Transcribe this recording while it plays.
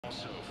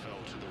also fell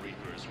to the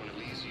Reapers when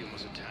Elysium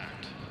was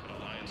attacked, but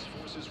Alliance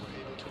forces were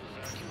able to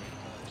evacuate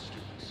all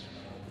students.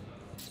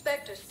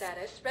 Spectre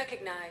status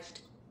recognized.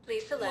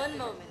 Please select. One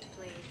moment,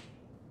 please.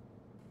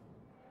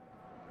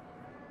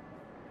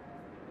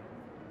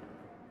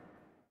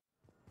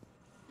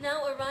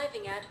 Now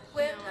arriving at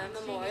Huerta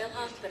Memorial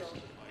Hospital. We're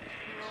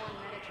all on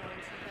Metatron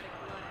and synthetic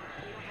blood.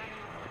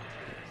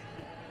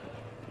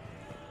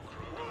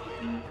 We don't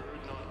have enough.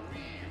 Not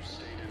Reeves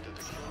stated that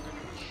the Krogan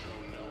would show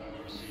no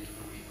mercy to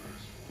the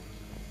Reapers.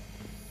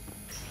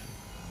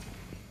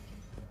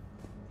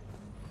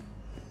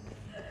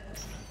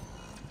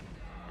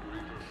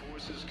 Reaper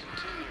forces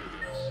continue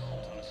their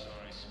assault on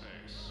Asari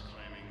space,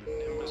 claiming the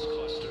Nimbus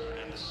cluster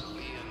and the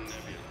Selian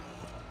Nebula.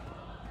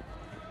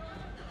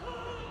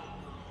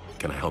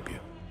 Can I help you?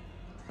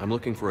 I'm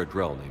looking for a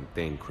Drell named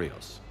Thane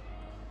Krios.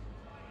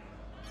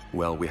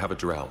 Well, we have a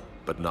Drell,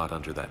 but not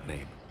under that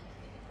name.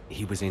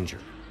 He was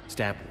injured.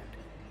 Stab wound.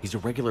 He's a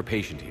regular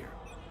patient here.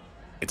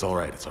 It's all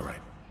right, it's all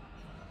right.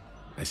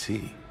 I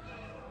see.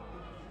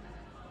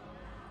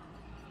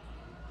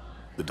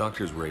 The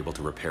doctors were able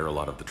to repair a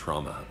lot of the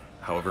trauma.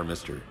 However,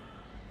 Mr.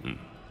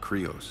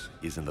 Krios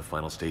is in the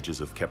final stages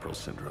of Keprel's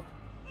syndrome.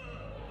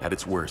 At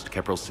its worst,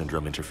 Keprel's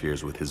syndrome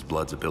interferes with his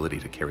blood's ability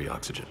to carry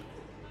oxygen.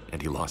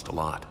 And he lost a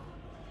lot.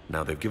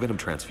 Now, they've given him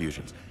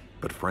transfusions,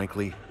 but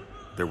frankly,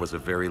 there was a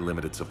very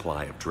limited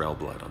supply of Drell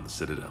blood on the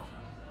Citadel.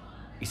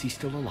 Is he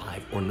still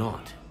alive or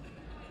not?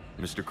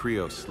 Mr.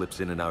 Krios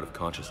slips in and out of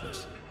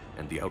consciousness,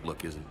 and the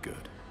outlook isn't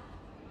good.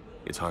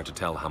 It's hard to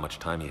tell how much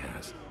time he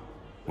has.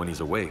 When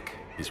he's awake,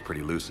 he's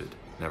pretty lucid,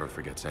 never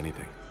forgets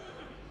anything.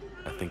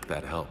 I think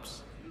that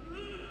helps.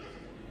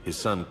 His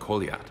son,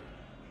 Kolyat,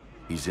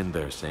 he's in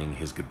there saying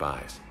his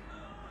goodbyes.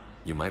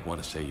 You might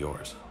want to say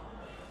yours.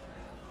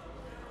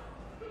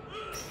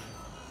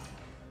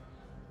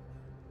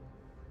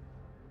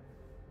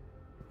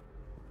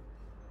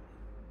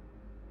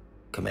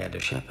 Commander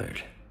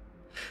Shepard,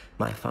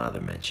 my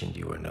father mentioned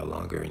you were no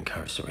longer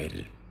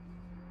incarcerated.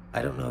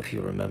 I don't know if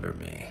you remember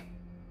me.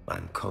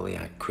 I'm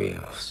Kolyat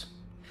Krios.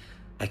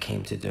 I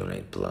came to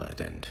donate blood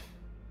and,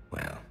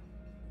 well,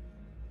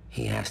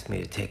 he asked me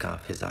to take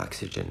off his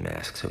oxygen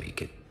mask so he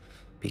could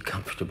be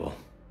comfortable.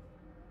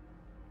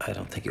 I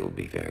don't think it will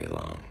be very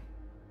long.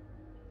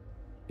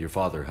 Your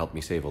father helped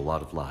me save a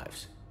lot of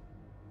lives.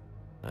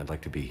 I'd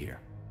like to be here.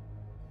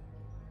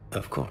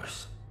 Of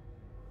course.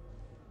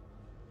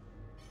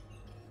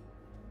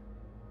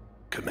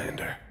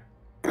 Commander,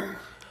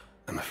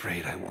 I'm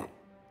afraid I won't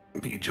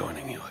be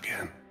joining you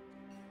again.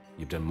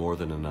 You've done more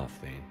than enough,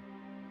 Thane.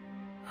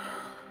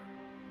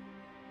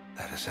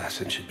 That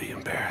assassin should be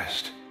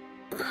embarrassed.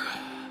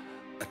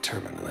 A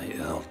terminally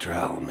ill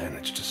Drell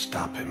managed to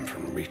stop him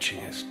from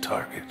reaching his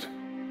target.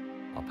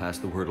 I'll pass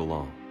the word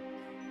along.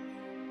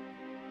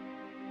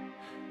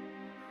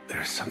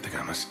 There's something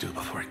I must do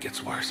before it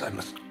gets worse. I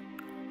must...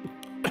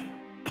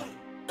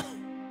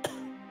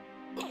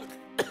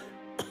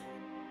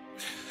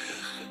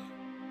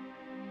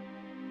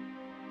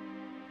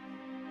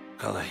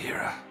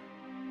 Kalahira,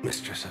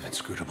 mistress of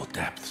inscrutable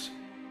depths,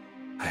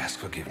 I ask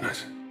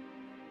forgiveness.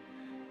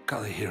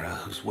 Kalahira,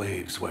 whose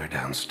waves wear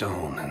down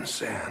stone and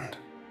sand.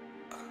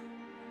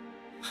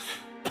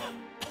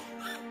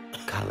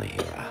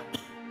 Kalahira,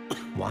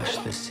 wash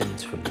the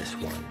sins from this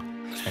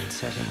one and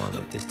set him on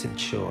the distant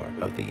shore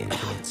of the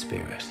infinite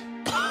spirit.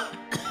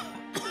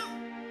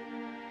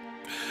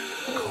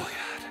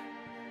 Kolyat,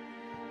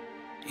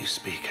 you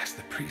speak as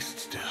the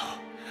priests do.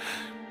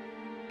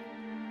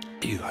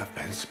 You have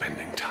been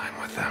spending time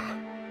with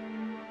them.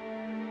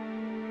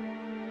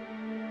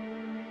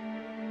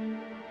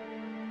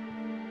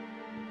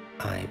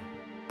 I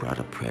brought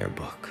a prayer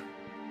book.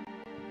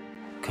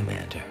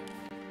 Commander,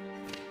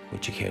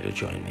 would you care to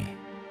join me?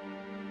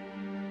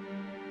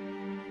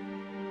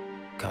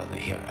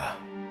 Kalahira,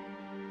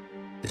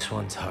 this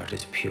one's heart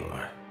is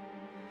pure,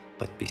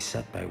 but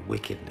beset by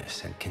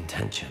wickedness and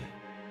contention.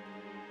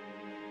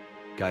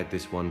 Guide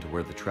this one to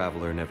where the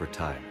traveler never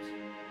tires,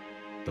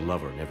 the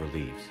lover never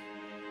leaves,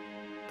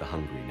 the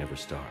hungry never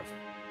starve.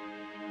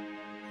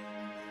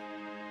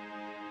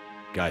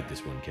 Guide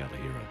this one,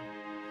 Kalahira,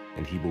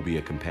 and he will be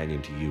a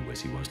companion to you as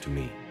he was to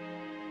me.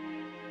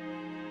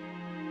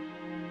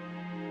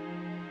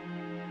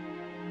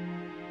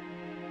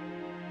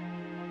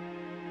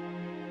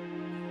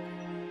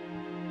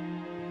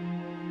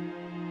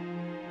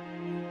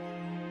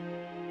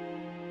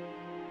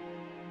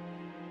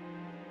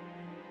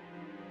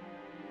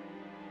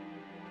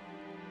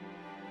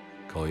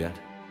 Kolyat?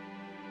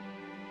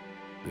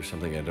 There's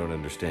something I don't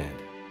understand.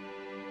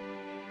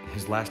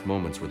 His last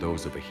moments were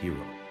those of a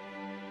hero.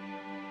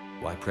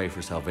 Why pray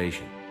for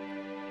salvation?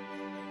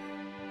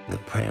 The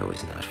prayer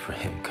was not for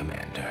him,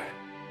 Commander.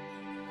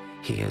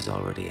 He has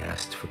already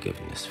asked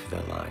forgiveness for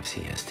the lives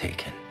he has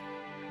taken.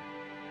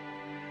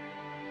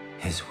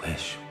 His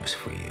wish was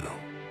for you.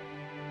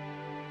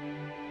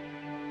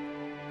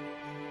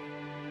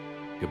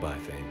 Goodbye,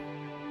 Thane.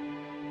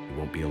 You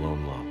won't be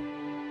alone long.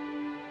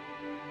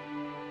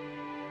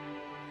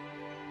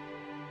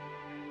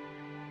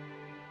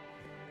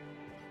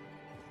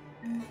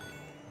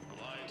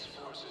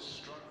 forces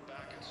struck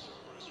back at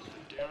Cerberus with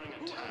a daring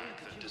attack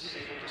that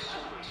disabled the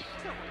Cerberus.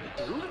 That's not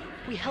what we do.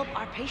 We help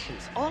our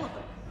patients, all of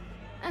them.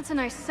 That's a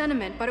nice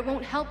sentiment, but it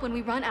won't help when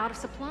we run out of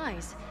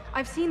supplies.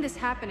 I've seen this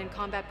happen in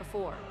combat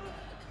before.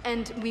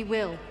 And we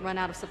will run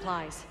out of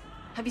supplies.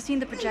 Have you seen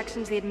the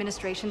projections the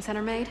administration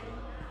center made?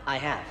 I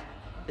have.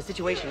 The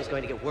situation is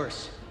going to get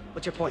worse.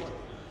 What's your point?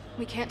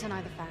 We can't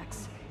deny the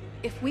facts.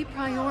 If we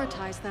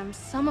prioritize them,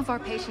 some of our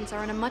patients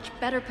are in a much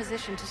better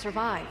position to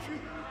survive.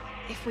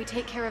 If we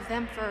take care of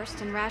them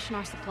first and ration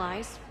our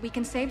supplies, we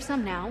can save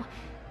some now,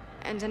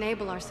 and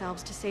enable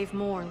ourselves to save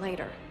more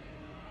later.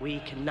 We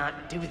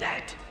cannot do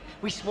that.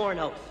 We swore an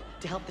oath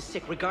to help the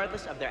sick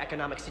regardless of their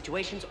economic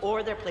situations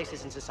or their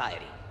places in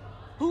society.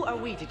 Who are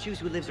we to choose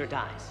who lives or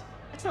dies?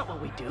 That's not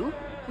what we do.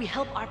 We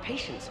help our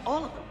patients,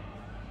 all of them.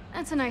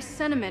 That's a nice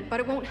sentiment, but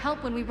it won't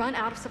help when we run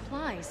out of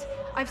supplies.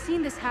 I've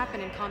seen this happen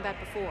in combat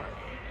before.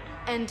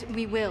 And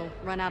we will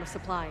run out of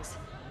supplies.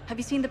 Have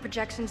you seen the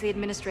projections the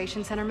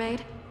administration center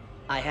made?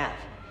 I have.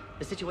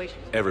 The situation...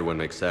 Everyone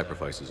makes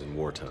sacrifices in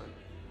wartime.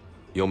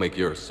 You'll make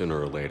yours sooner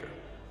or later.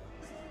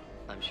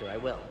 I'm sure I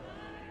will.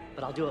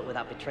 But I'll do it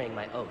without betraying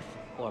my oath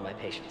or my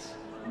patients.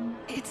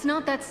 It's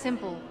not that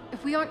simple.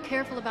 If we aren't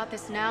careful about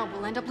this now,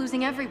 we'll end up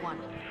losing everyone.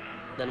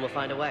 Then we'll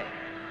find a way.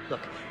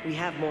 Look, we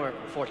have more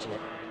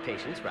fortunate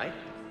patients, right?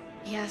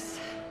 Yes.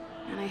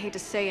 And I hate to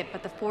say it,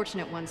 but the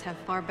fortunate ones have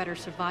far better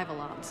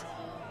survival odds.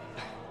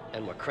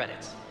 And more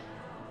credits.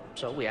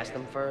 So we ask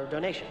them for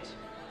donations,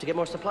 to get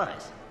more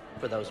supplies,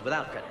 for those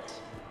without credits.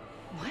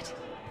 What?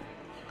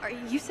 Are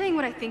you saying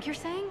what I think you're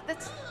saying?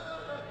 That's...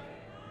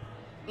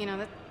 You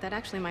know, that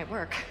actually might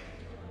work.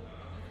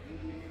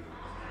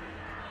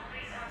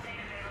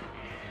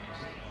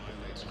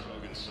 Violates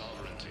Krogan's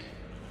sovereignty.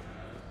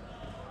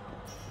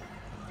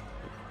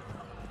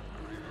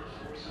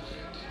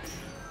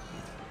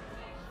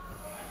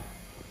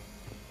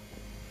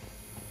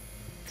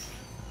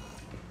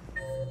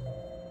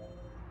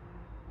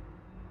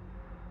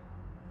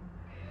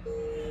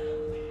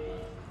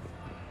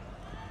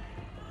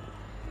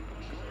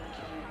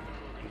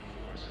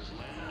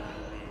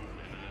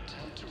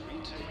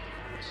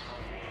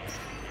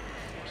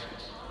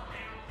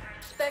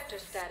 Spectre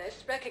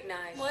status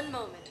recognized. One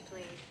moment,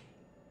 please.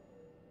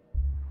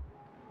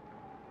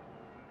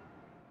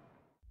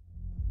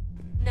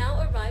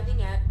 Now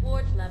arriving at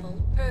Ward's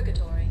level,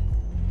 Purgatory.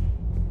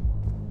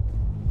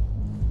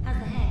 How's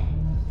the head?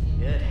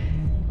 Good.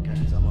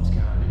 Concussion's almost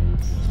gone.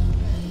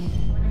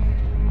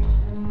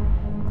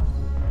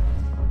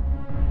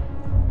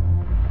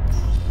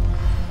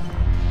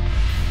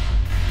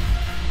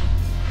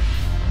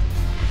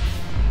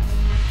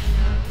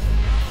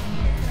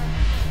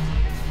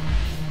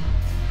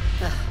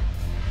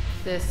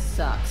 This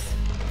sucks.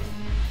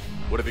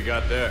 What have you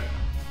got there?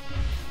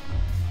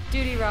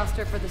 Duty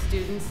roster for the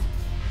students.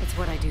 It's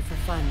what I do for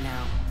fun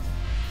now.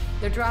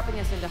 They're dropping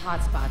us into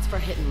hotspots for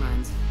hit and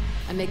runs.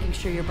 I'm making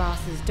sure your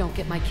bosses don't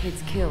get my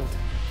kids killed.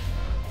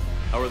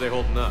 How are they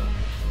holding up?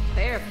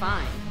 They're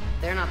fine.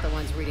 They're not the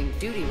ones reading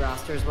duty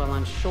rosters while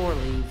on shore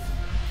leave.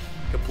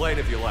 Complain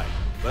if you like,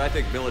 but I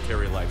think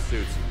military life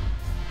suits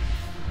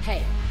you.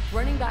 Hey,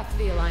 running back to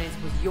the Alliance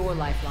was your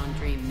lifelong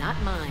dream, not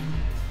mine.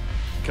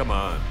 Come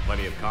on,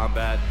 plenty of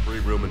combat, free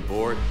room and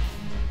board,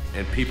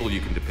 and people you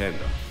can depend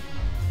on.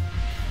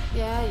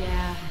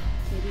 Yeah.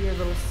 Maybe your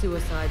little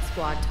suicide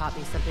squad taught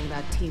me something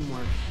about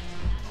teamwork.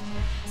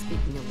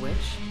 Speaking of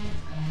which,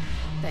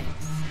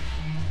 thanks.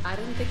 I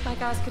didn't think my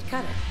guys could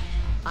cut it.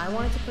 I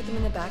wanted to put them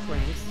in the back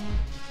ranks,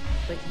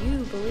 but you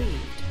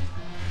believed.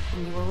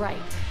 And you were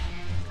right.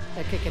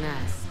 They're kicking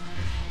ass.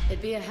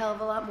 It'd be a hell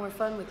of a lot more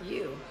fun with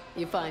you.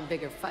 You find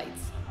bigger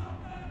fights.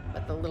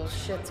 But the little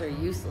shits are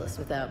useless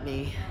without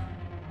me.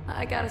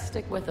 I gotta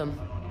stick with them.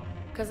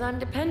 'Cause I'm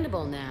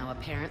dependable now,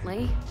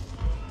 apparently.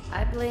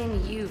 I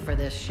blame you for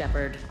this,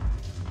 Shepard.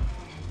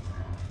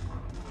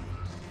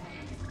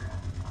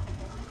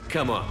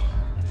 Come on.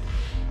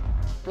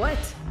 What?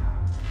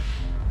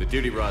 The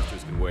duty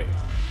rosters can wait.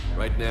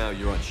 Right now,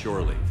 you're on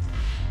shore leave.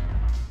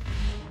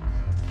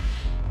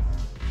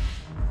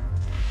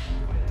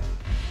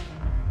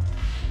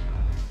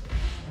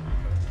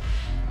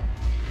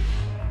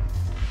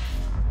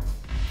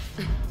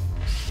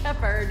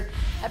 Shepard,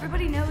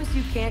 everybody knows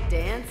you can't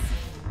dance.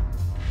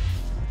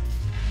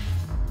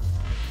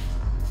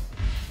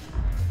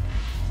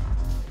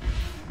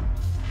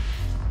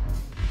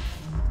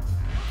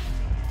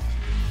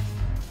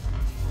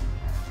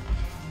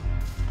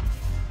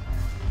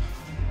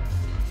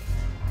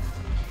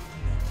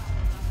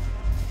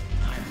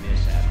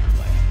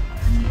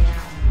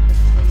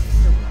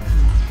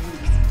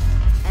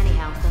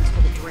 Anyhow, thanks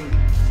for the drink.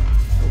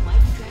 But why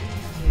you dragging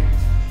me up here?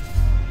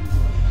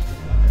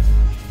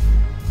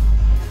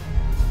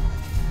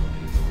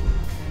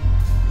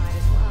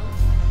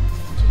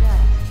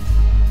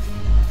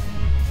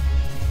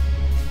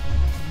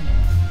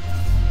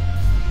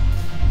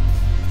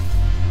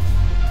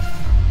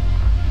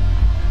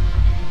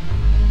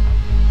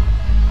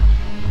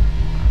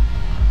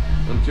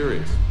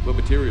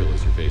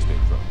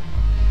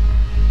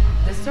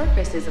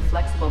 places a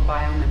flexible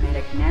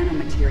biomimetic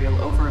nanomaterial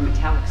over a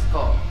metallic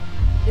skull.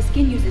 The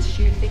skin uses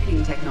shear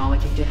thickening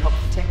technology to help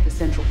protect the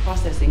central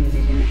processing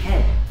unit in the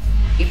head.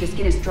 If the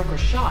skin is struck or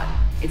shot,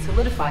 it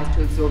solidifies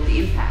to absorb the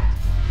impact.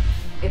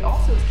 It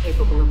also is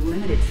capable of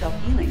limited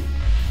self-healing.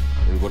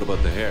 And what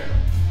about the hair?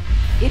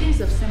 It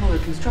is of similar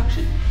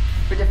construction.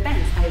 For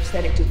defense, I have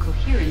set it to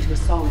cohere into a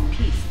solid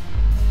piece.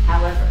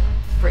 However,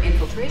 for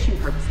infiltration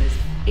purposes,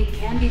 it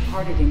can be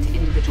parted into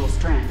individual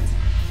strands.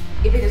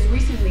 If it has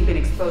recently been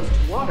exposed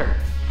to water,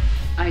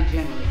 I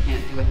generally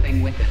can't do a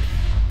thing with it.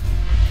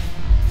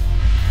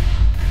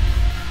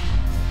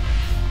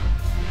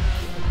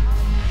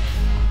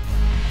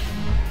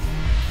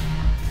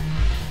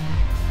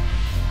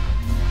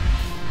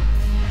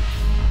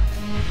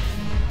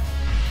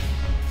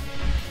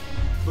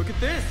 Look at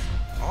this!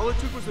 All it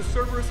took was a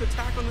Cerberus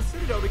attack on the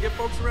Citadel to get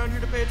folks around here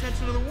to pay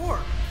attention to the war.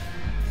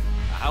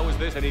 How is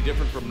this any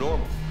different from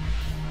normal?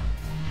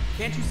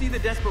 Can't you see the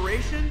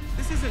desperation?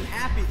 This isn't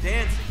happy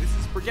dancing. This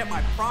is forget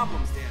my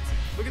problems dancing.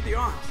 Look at the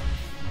arms.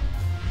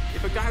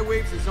 If a guy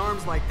waves his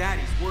arms like that,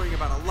 he's worrying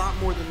about a lot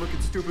more than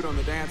looking stupid on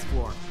the dance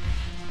floor.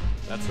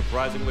 That's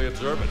surprisingly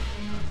observant.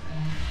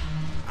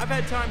 I've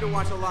had time to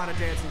watch a lot of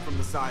dancing from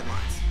the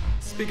sidelines.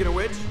 Speaking of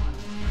which...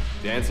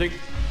 Dancing?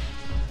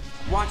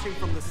 Watching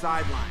from the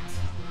sidelines.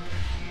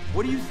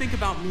 What do you think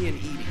about me and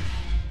Edie?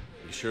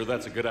 You sure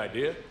that's a good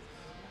idea?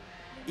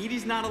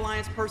 Edie's not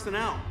Alliance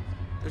personnel.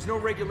 There's no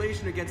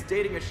regulation against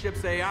dating a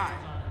ship's AI.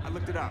 I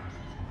looked it up.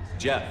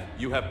 Jeff,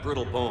 you have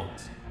brittle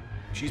bones.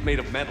 She's made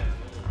of metal.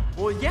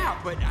 Well, yeah,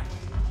 but...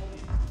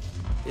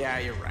 Yeah,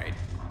 you're right.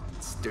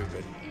 It's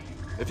stupid.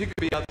 If you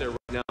could be out there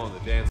right now on the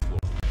dance floor,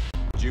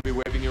 would you be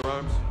waving your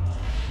arms?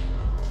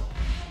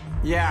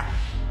 Yeah.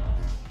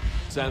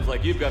 Sounds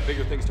like you've got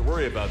bigger things to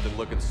worry about than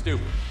looking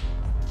stupid.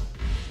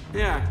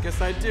 Yeah, guess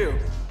I do.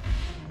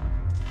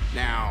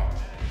 Now,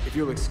 if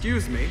you'll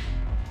excuse me...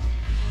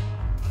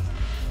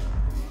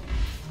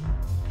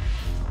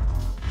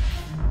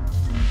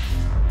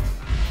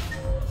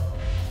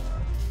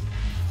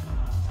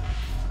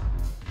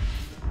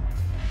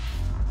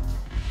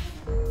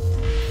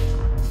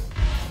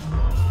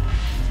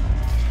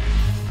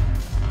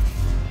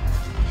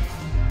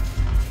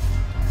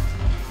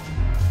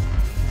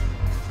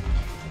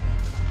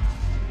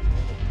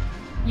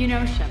 You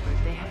know, Shepard,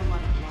 they have a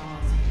lot of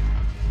laws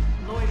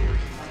here. Loitering.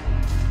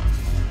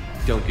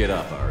 Don't get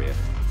up, Arya.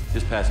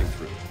 Just passing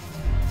through.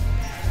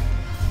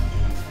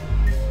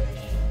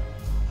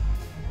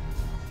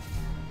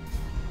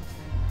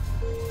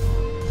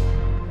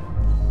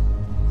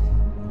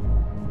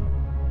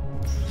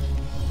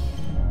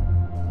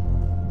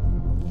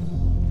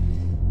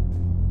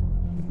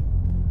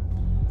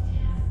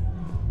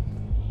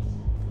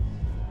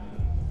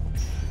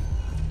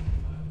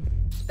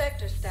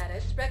 Spectre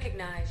status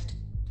recognized.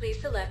 Please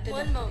select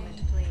one moment,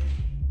 please.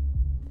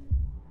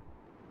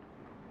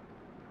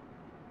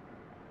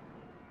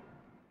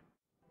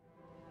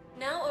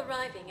 Now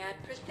arriving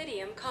at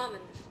Presidium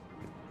Commons.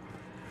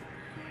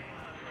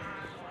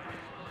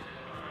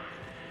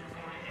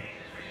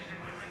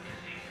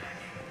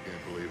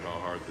 Can't believe how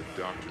hard the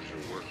doctors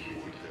are working to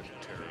keep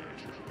that terror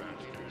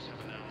bastards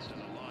have announced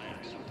an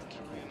alliance with the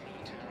Turian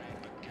military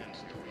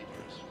against the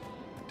Reapers.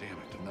 Damn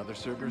it, another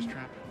Cerberus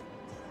trap?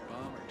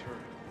 Bomb or turret?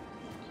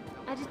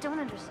 I just don't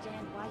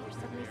understand why you're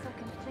suddenly so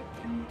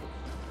conflicted.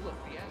 Look,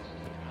 we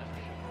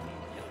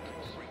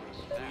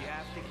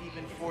have to keep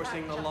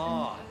enforcing the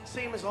law.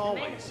 Same as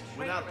always.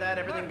 Without that,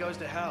 everything goes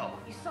to hell.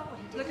 You saw what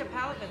he did. Look at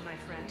Paladin, my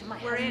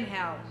friend. We're in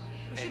hell.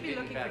 We should be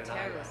looking for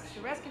terrorists.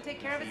 The rest can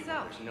take care of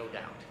itself. There's no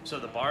doubt. So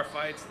the bar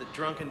fights, the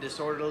drunken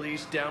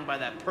disorderlies down by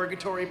that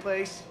purgatory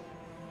place?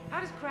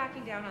 How does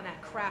cracking down on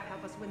that crap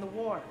help us win the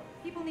war?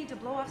 People need to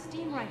blow off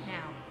steam right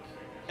now.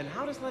 And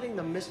how does letting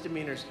the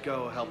misdemeanors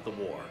go help the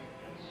war?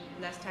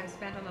 Less time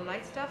spent on the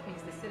light stuff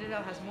means the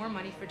Citadel has more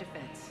money for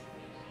defense.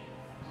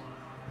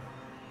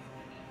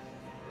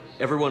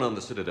 Everyone on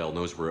the Citadel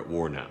knows we're at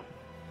war now.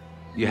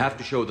 You have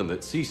to show them that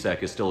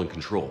CSEC is still in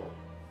control.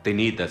 They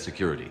need that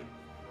security.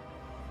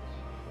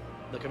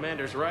 The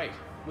commander's right.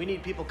 We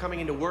need people coming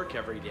into work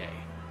every day.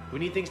 We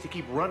need things to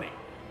keep running.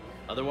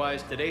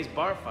 Otherwise, today's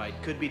bar fight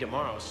could be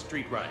tomorrow's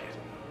street riot.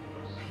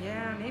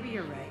 Yeah, maybe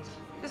you're right.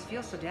 This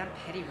feels so damn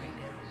petty right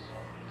now.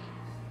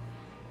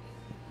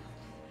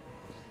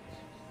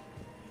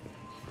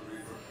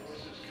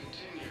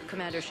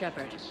 Commander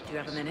Shepard, do you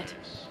have a minute?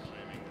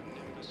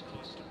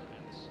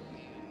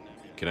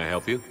 Can I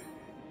help you?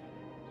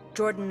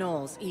 Jordan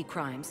Knowles,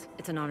 E-Crimes.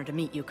 It's an honor to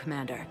meet you,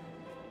 Commander.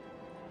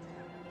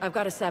 I've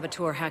got a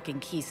saboteur hacking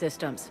key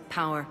systems,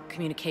 power,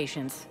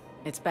 communications.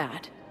 It's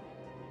bad.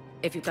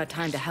 If you've got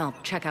time to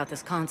help, check out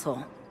this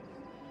console.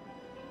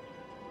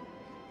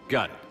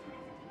 Got it.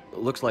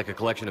 Looks like a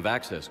collection of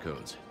access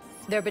codes.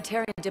 They're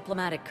Batarian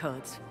diplomatic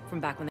codes, from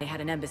back when they had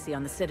an embassy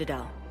on the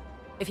Citadel.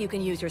 If you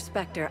can use your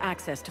Spectre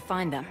access to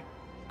find them,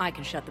 I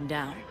can shut them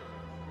down.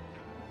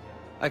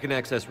 I can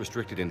access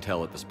restricted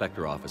intel at the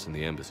Spectre office in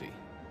the embassy.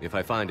 If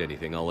I find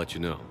anything, I'll let you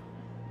know.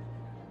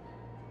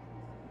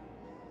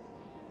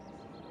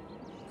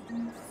 A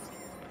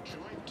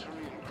joint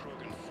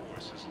Turian-Krogan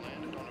force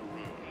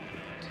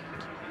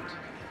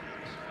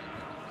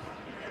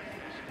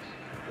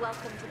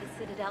Welcome to the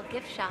Citadel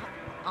gift shop.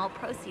 All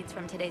proceeds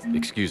from today's...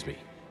 Excuse me.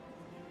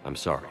 I'm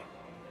sorry.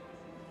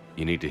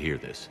 You need to hear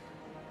this.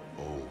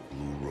 Oh,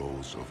 Blue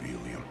Rose of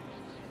Ilium.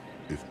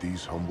 If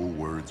these humble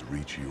words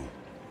reach you,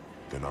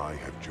 then I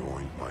have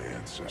joined my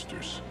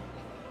ancestors.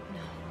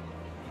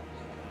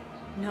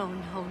 No,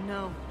 no,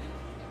 no.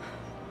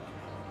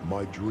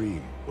 My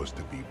dream was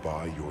to be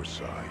by your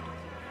side,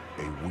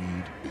 a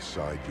weed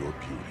beside your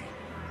beauty,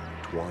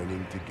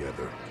 twining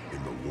together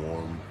in the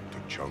warm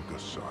Tuchanka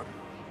sun.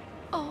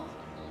 Oh,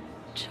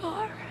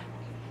 Char.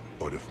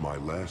 But if my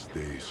last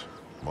days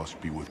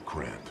must be with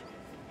Krant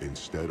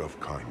instead of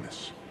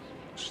kindness,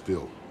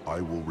 still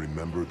I will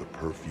remember the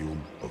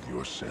perfume of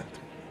your scent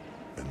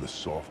and the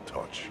soft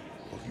touch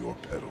of your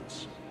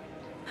petals.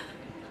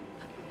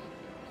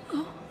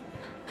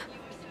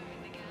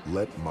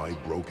 Let my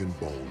broken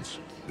bones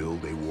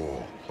build a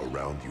wall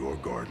around your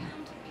garden,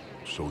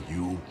 so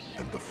you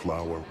and the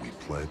flower we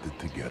planted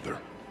together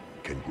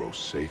can grow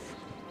safe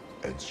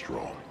and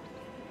strong.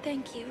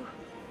 Thank you.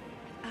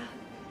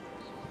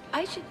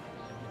 I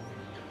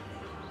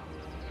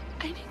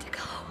need to go.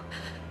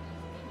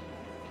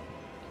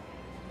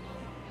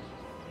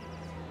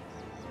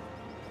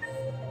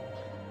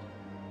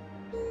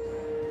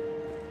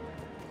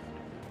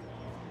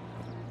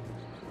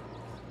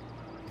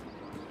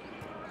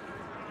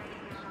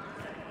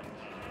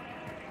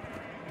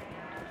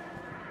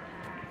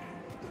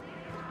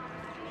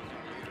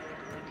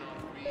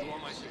 You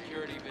want my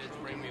security bids?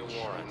 Bring me a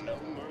warrant.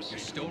 You're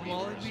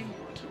stonewalling me?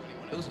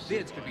 Those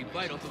bids could be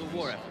vital to the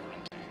war effort.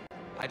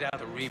 I doubt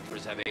the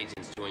Reapers have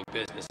agents doing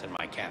business in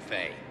my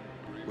cafe.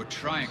 We're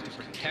trying to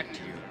protect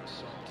you.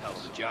 Tell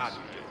the job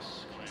you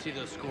do. See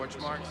those scorch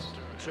marks?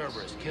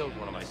 Cerberus killed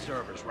one of my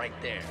servers right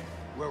there.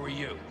 Where were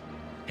you?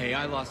 Hey,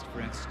 I lost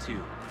friends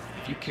too.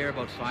 If you care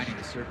about finding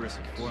the Cerberus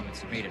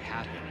informants who made it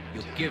happen,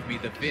 you'll give me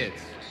the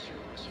bids.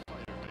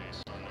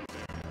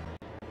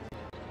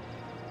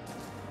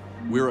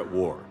 We're at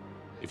war.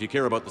 If you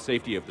care about the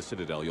safety of the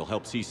Citadel, you'll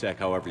help CSEC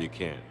however you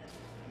can.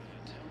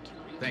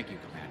 Thank you,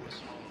 Commander.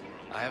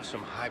 I have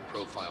some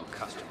high-profile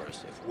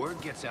customers. If word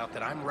gets out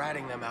that I'm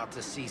ratting them out to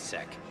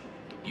CSEC...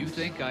 You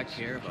think I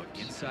care about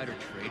insider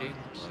trading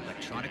or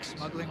electronic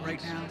smuggling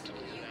right now?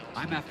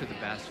 I'm after the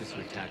bastards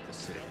who attacked the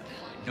Citadel.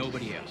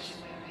 Nobody else.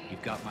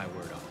 You've got my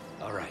word on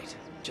it. All right.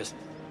 Just...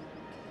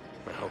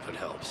 I hope it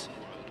helps.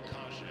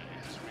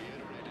 has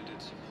reiterated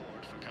its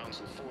support for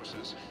Council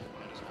forces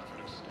and has offered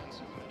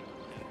extensive medical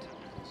intel.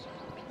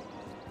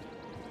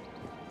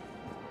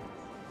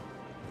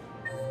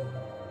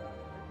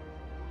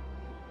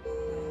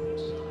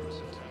 Cerberus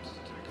attempts to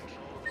take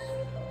control of the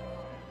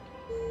Citadel,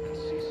 and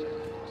CSEC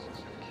forces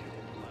have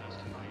killed the last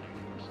fighting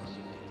forces.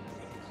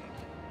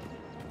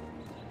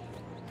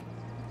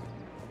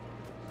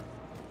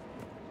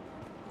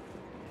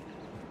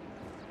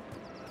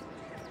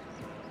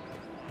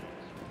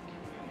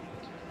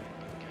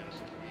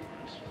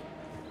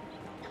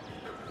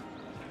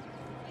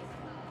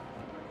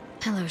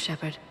 Hello,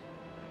 Shepard.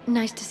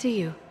 Nice to see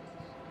you.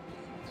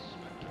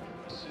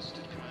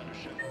 Assisted Commander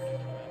Shepard in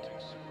preventing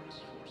Cerberus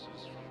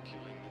forces from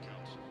killing the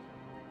Council.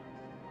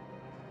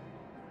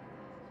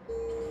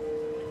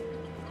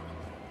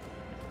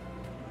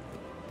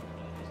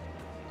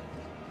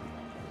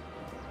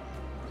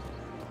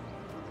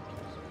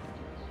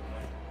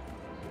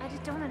 I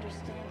just don't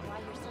understand why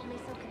you're suddenly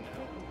so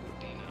conflicted.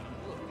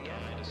 Dina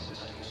died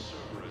assisting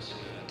Cerberus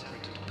in an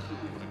attempted coup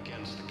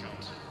against the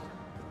Council.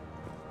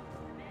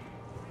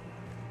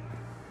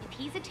 If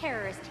he's a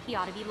terrorist, he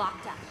ought to be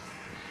locked up.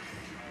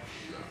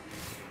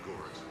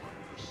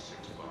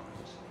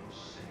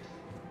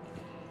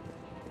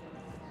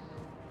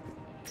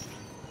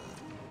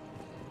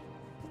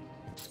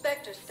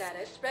 Spectre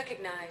status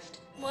recognized.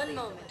 One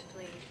moment,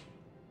 please.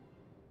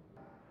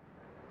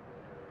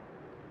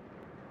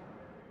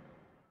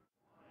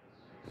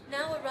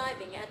 Now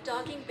arriving at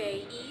Docking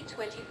Bay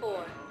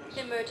E-24.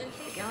 Emergency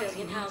The galaxy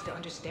civilian needs housing. to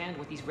understand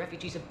what these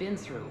refugees have been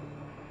through.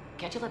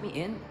 Can't you let me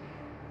in?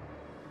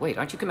 Wait,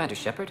 aren't you Commander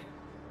Shepard?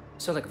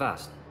 Solik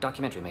Vast,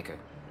 documentary maker.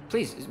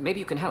 Please, maybe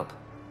you can help.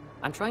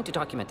 I'm trying to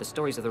document the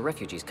stories of the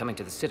refugees coming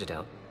to the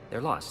Citadel.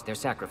 Their loss, their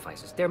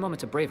sacrifices, their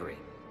moments of bravery.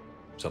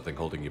 Something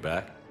holding you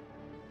back?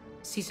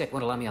 CSEC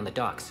won't allow me on the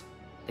docks.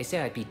 They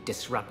say I'd be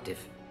disruptive.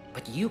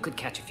 But you could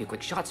catch a few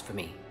quick shots for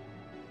me.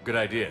 Good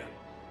idea.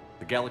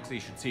 The galaxy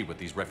should see what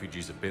these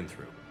refugees have been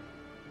through.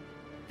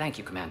 Thank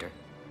you, Commander.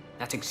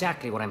 That's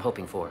exactly what I'm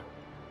hoping for.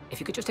 If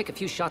you could just take a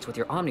few shots with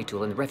your Omni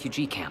tool in the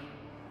refugee camp.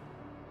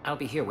 I'll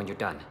be here when you're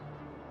done.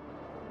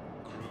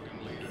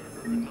 Krogan leader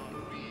Hernan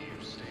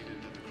Reeve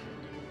stated that the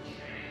Krogan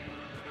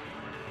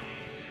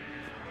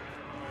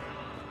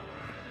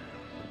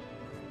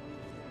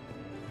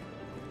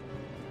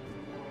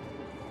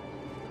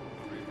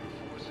Reaper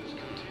forces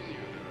continue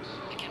their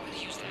assault. I can't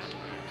really use that.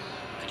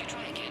 Could you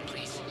try again,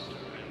 please?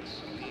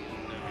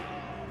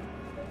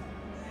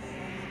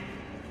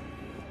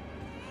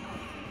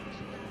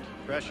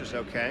 Pressure's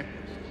okay.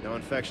 No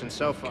infection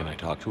so far. Can I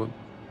talk to him?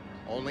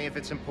 Only if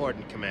it's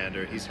important,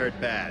 Commander. He's hurt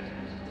bad.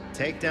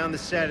 Take down the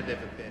sedative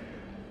a bit.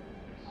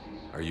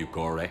 Are you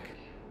Gorek?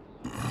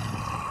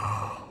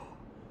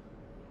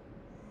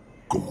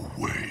 Go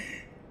away.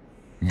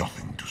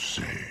 Nothing to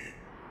say.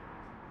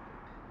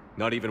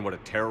 Not even what a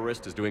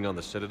terrorist is doing on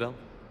the Citadel?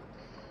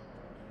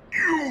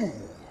 You!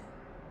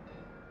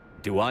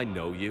 Do I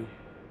know you?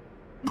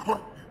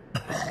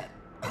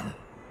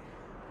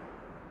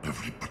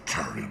 Every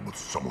Batarian with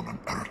someone on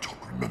Aratot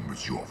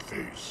remembers your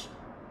face.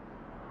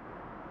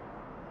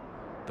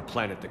 The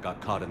planet that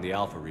got caught in the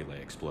Alpha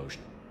Relay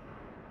explosion.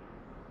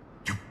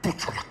 You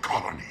butchered a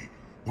colony,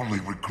 only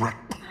regret.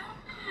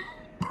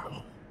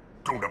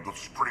 Don't have the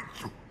strength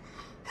to...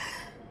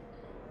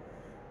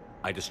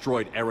 I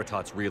destroyed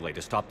Aratot's relay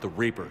to stop the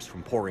Reapers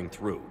from pouring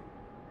through.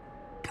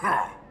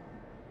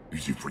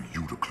 Easy for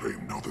you to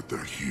claim now that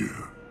they're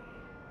here.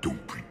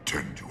 Don't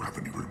pretend you have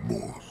any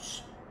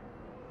remorse.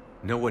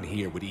 No one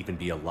here would even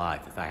be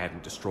alive if I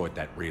hadn't destroyed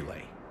that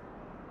relay.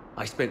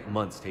 I spent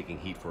months taking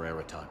heat for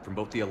Aratot from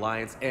both the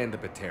Alliance and the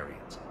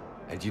Batarians.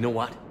 And you know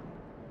what?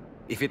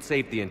 If it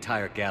saved the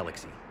entire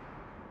galaxy,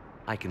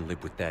 I can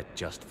live with that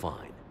just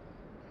fine.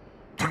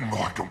 Then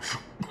why don't you...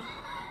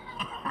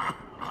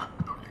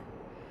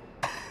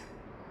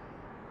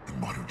 Then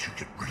why don't you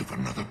get rid of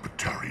another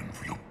Batarian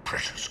for your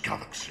precious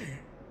galaxy?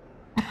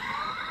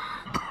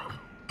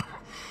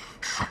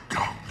 Shut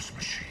down this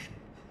machine.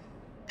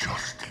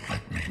 Just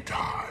let me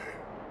die.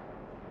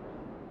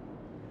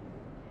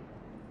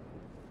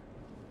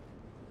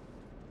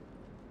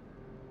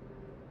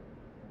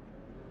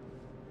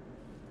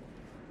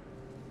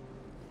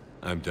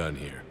 I'm done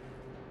here.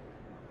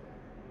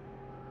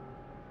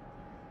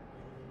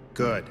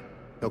 Good.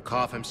 He'll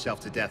cough himself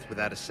to death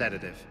without a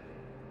sedative.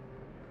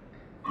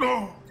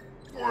 No!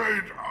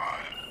 Wait!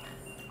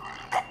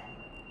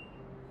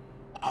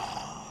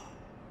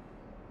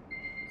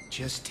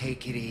 Just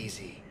take it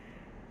easy.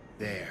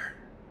 There.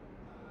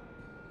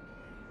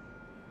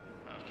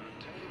 After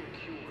attaining a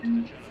cure to the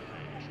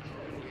Jedi,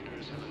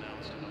 leaders have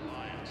announced an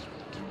alliance with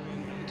the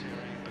Turian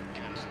military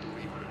against the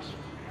Reapers.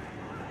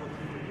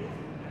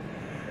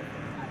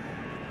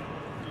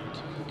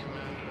 Lieutenant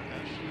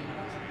Commander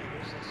Shepard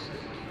is the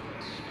second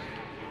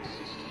inspector who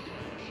assisted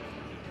Commander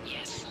Shepard.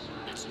 Yes,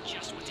 that's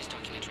just what this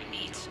documentary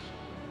needs.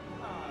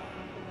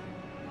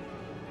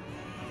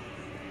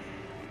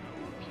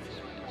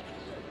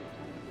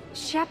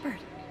 Shepard!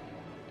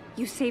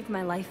 You saved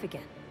my life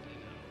again.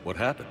 What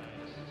happened?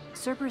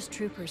 Cerberus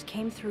troopers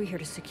came through here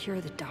to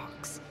secure the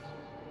docks.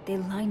 They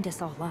lined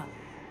us all up.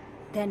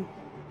 Then,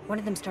 one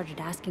of them started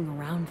asking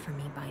around for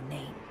me by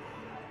name.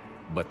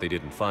 But they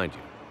didn't find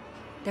you.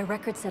 Their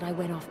record said I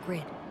went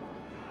off-grid.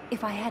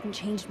 If I hadn't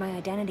changed my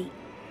identity,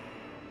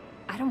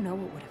 I don't know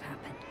what would have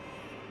happened.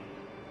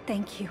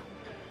 Thank you.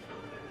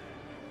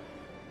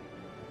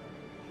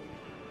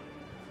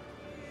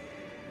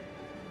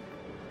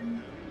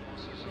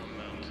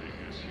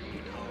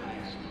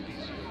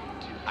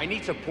 I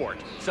need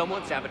support.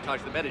 Someone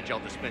sabotaged the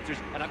Metagel dispensers,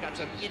 and I've got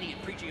some idiot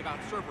preaching about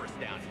Cerberus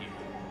down here.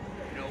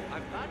 No,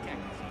 I've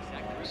contacted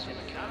C-Sector, and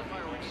the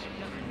counterfire already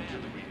doesn't matter.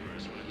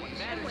 What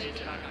matters is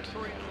that I've got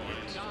Turian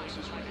forces dying. To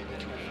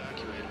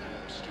evacuate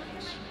all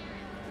students.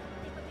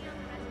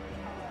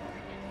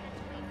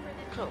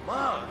 Come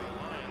on!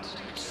 I'm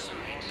sorry,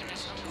 but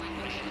that's not quite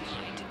what I had in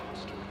mind.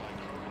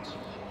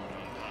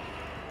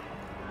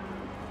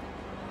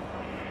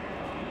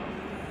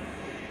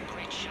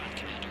 Great shot,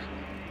 Commander.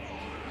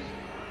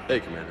 Hey,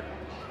 Commander.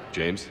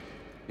 James,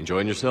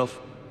 enjoying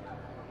yourself?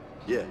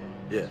 Yeah.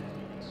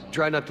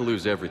 Try not to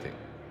lose everything.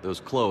 Those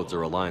clothes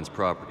are Alliance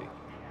property.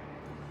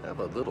 Have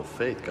a little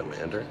faith,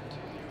 Commander.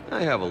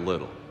 I have a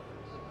little.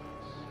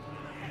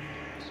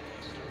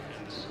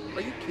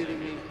 Are you kidding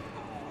me?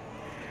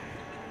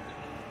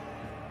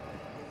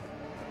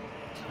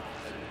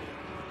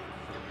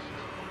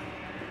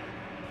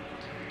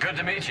 Good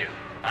to meet you.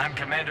 I'm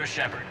Commander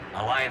Shepard,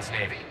 Alliance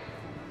Navy.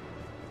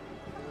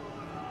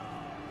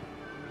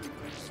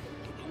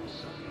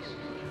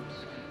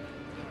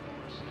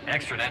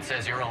 Extranet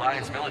says you're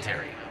Alliance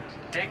military.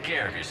 Take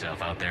care of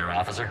yourself out there,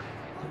 officer.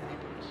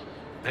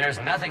 There's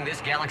nothing this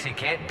galaxy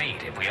can't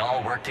beat if we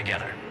all work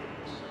together.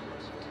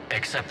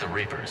 Except the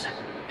Reapers.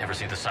 Ever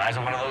see the size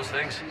of one of those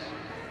things?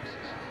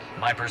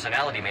 My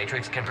personality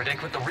matrix can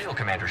predict what the real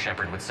Commander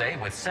Shepard would say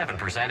with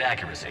 7%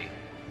 accuracy.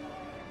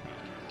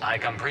 I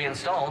come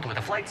pre-installed with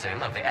a flight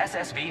sim of the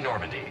SSV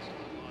Normandy.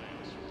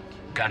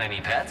 Got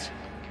any pets?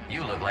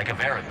 You look like a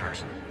Varrod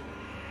person.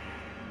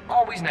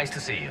 Always nice to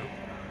see you.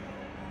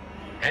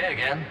 Hey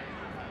again.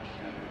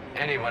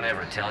 Anyone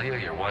ever tell you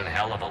you're one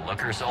hell of a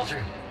looker,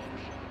 soldier?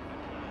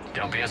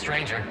 Don't be a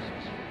stranger.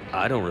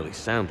 I don't really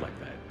sound like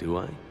that, do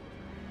I?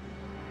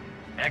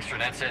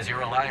 Extranet says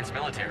you're Alliance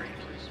military.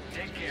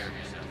 Take care of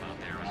yourself out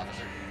there,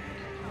 officer.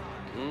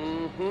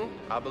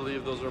 I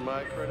believe those are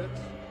my credits.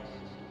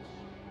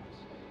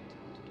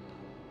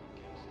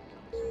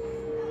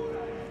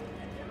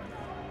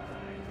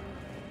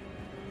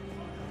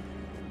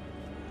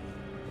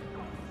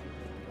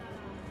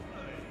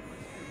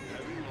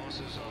 Heavy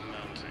losses are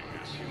mounting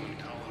as human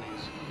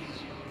colonies to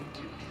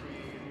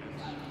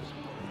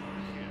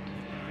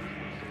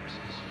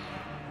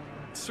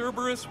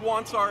Cerberus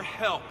wants our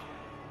help.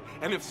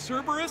 And if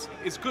Cerberus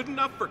is good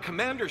enough for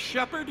Commander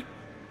Shepard,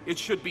 it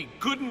should be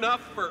good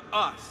enough for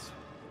us.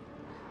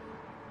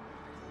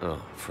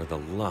 Oh, for the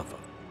love of...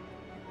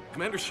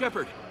 Commander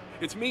Shepard,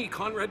 it's me,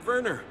 Conrad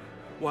Werner.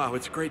 Wow,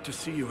 it's great to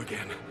see you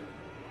again.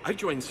 I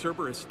joined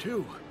Cerberus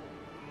too.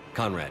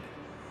 Conrad,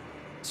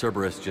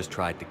 Cerberus just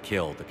tried to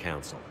kill the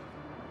Council.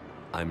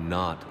 I'm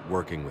not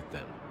working with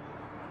them.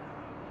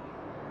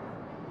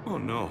 Oh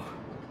no.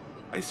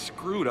 I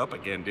screwed up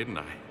again, didn't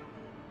I?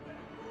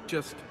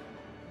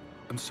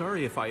 I'm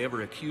sorry if I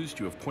ever accused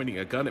you of pointing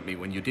a gun at me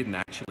when you didn't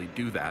actually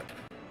do that.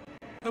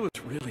 I was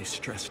really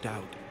stressed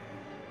out.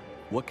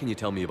 What can you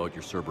tell me about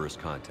your Cerberus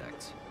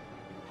contacts?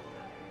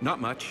 Not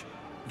much.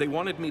 They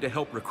wanted me to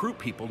help recruit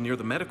people near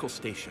the medical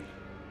station.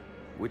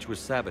 Which was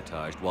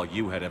sabotaged while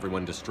you had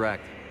everyone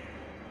distracted.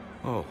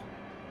 Oh,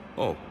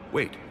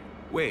 wait.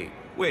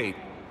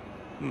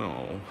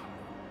 No.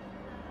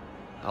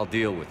 I'll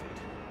deal with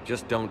it.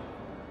 Just don't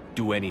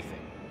do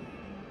anything.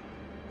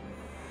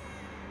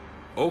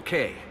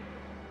 Okay.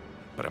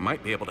 But I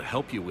might be able to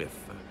help you with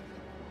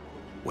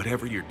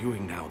whatever you're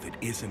doing now that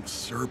isn't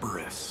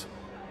Cerberus.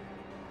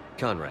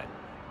 Conrad,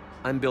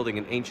 I'm building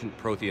an ancient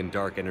Prothean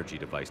dark energy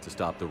device to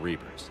stop the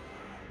Reapers.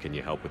 Can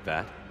you help with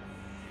that?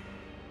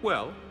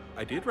 Well,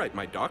 I did write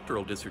my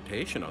doctoral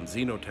dissertation on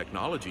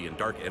xenotechnology and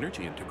dark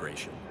energy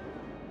integration.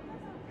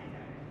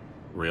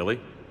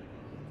 Really?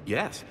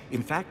 Yes.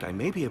 In fact, I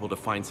may be able to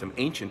find some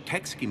ancient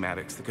tech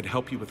schematics that could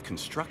help you with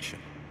construction.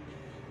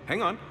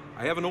 Hang on,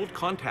 I have an old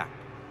contact.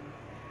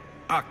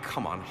 Ah,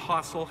 come on,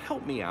 Hossel,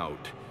 help me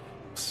out.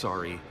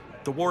 Sorry,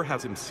 the war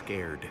has him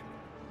scared.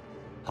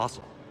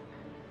 Hossel?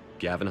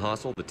 Gavin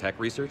Hossel, the tech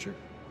researcher?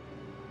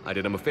 I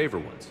did him a favor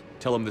once.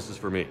 Tell him this is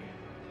for me.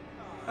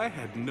 I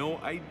had no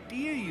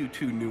idea you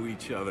two knew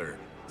each other.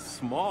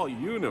 Small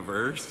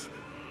universe.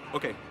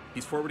 Okay,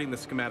 he's forwarding the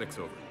schematics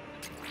over.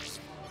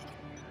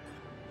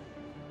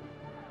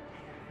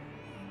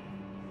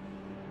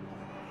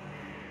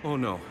 Oh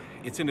no,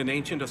 it's in an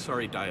ancient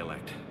Asari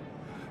dialect.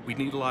 We'd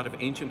need a lot of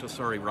ancient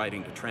Asari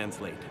writing to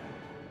translate.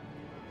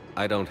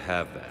 I don't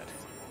have that.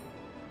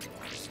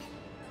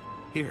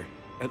 Here,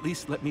 at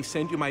least let me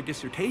send you my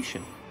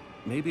dissertation.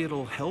 Maybe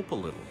it'll help a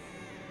little.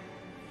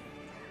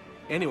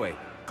 Anyway,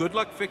 good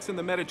luck fixing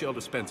the metagel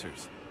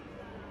dispensers.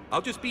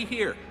 I'll just be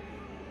here.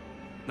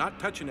 Not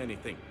touching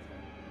anything.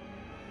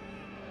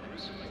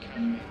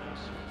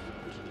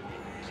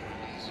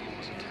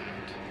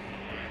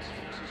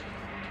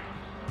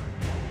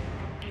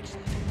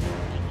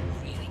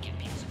 Really get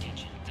people's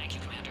attention. Thank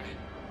you, Commander.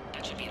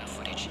 That should be enough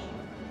footage.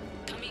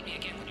 Come meet me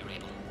again when you're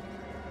able.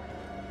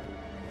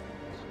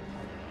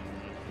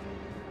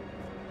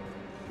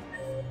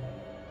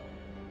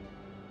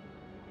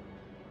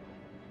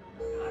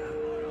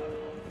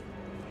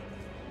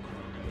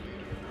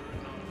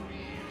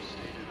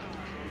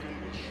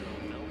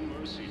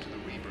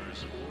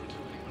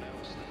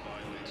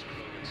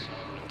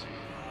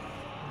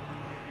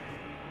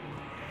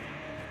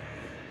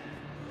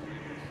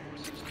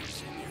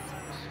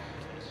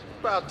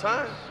 About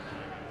time.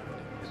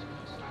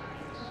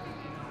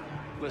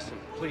 Listen,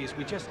 please,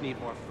 we just need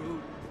more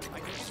food. I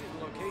can see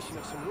the location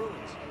of some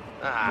ruins.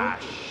 Ah,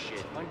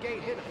 shit. On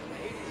Gate Hidden,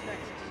 Hades,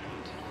 Texas.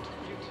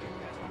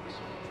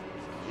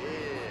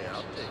 Yeah,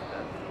 I'll take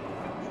that.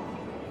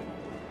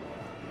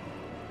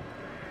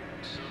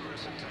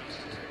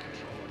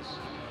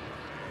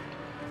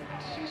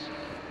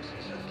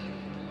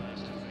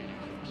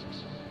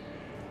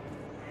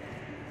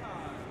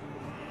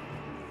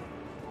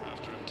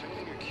 After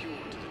obtaining a cure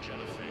to the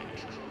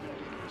genophage, Krogan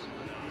leaders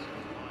announced an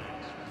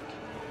alliance with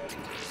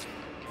the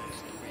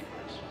against the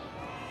Reapers.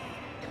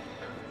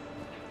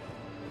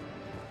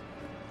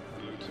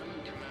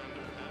 Lieutenant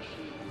Commander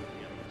Ashley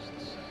Williams,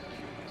 the second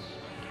human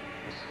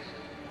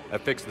spectre. I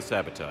fixed the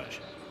sabotage.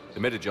 The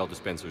metagel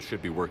dispensers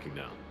should be working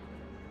now.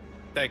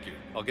 Thank you.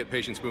 I'll get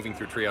patients moving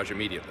through triage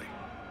immediately.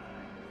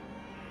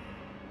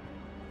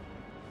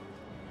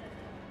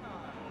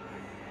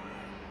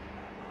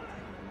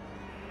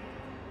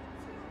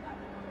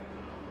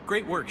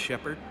 Great work,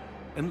 Shepard.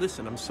 And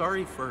listen, I'm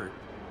sorry for...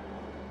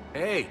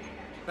 Hey,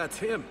 that's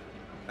him.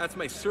 That's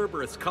my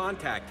Cerberus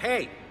contact.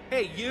 Hey,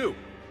 you!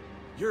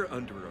 You're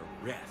under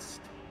arrest.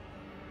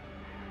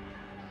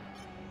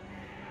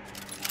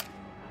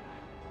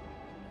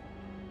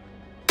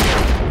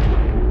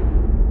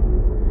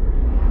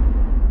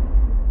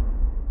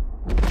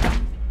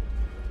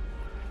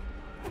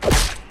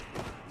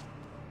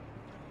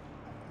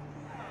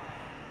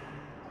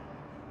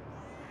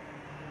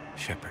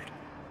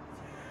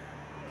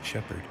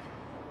 Shepard,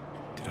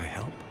 did I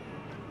help?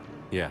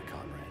 Yeah,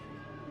 Conrad.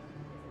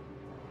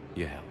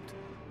 You helped.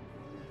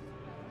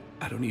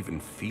 I don't even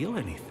feel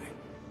anything.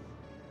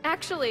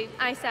 Actually,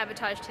 I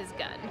sabotaged his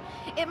gun.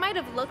 It might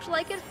have looked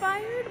like it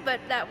fired, but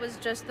that was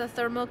just the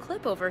thermal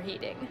clip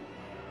overheating.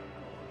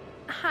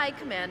 Hi,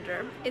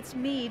 Commander. It's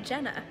me,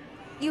 Jenna.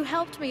 You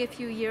helped me a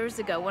few years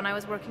ago when I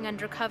was working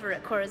undercover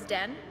at Cora's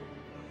Den.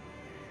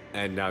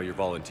 And now you're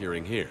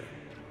volunteering here.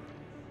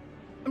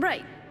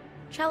 Right.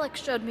 Shellick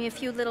showed me a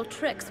few little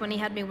tricks when he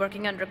had me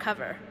working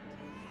undercover.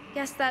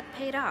 Guess that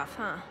paid off,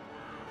 huh?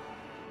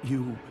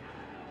 You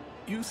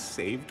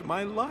saved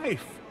my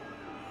life.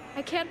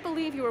 I can't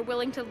believe you were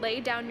willing to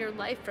lay down your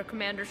life for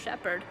Commander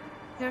Shepard.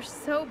 You're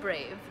so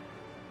brave.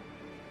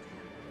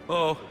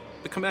 Oh,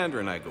 the Commander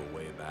and I go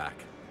way back.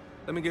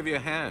 Let me give you a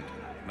hand,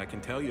 and I can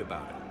tell you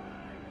about it.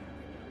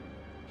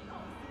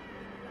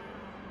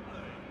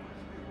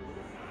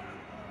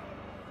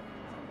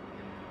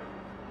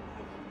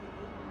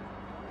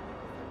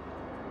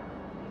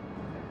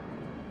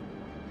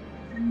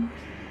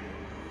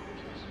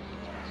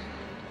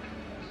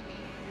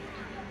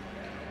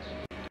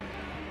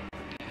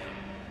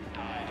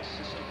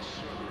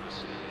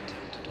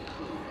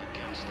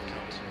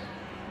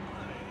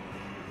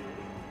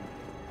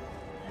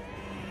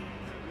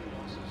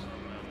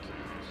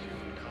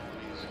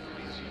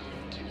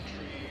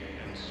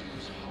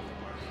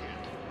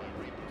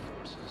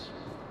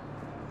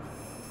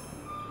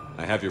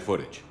 I have your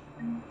footage.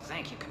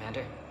 Thank you,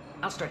 Commander.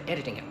 I'll start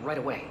editing it right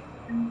away.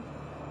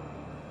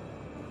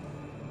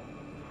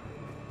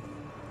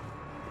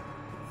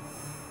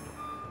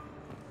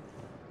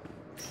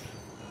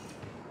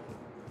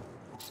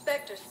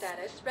 Spectre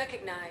status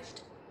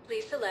recognized.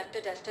 Please select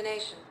a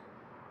destination.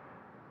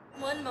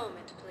 One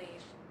moment,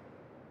 please.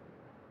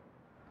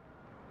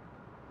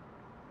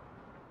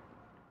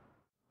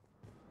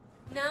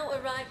 Now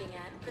arriving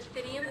at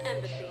Presidium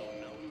Embassy.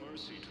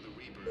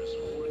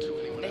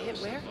 They hit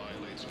where? How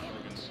are we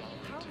supposed to...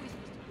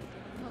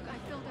 Look,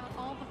 I filled out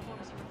all the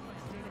forms you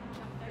requested and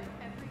jumped through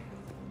every...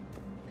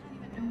 I don't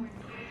even know where to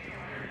go.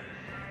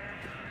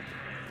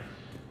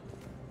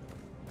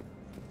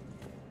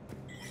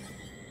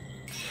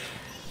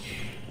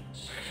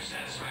 Spectre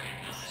status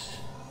recognized.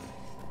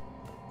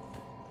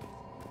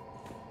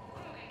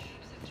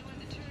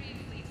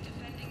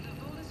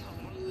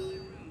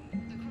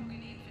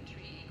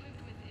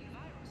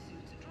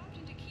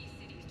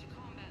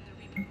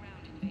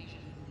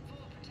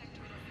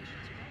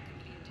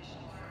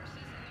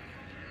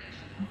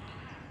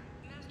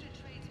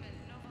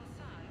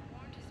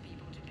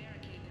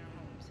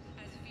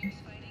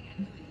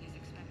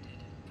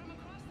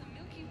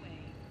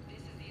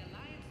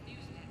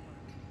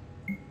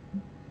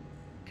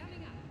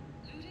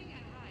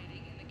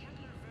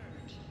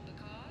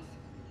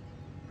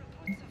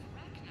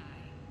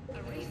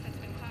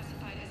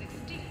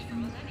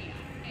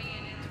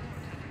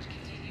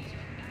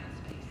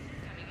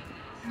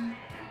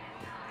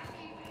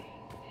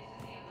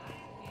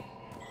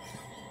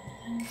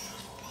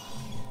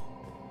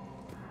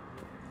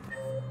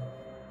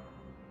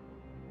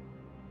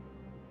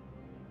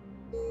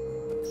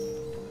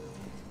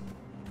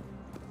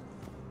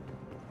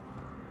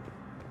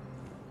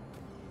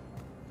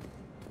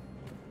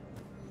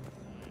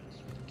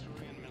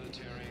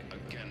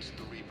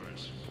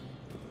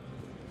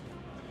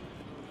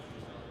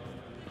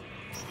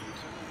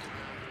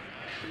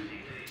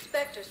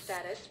 Spectre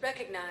status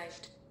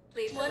recognized.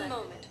 Please select. One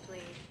moment,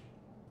 please.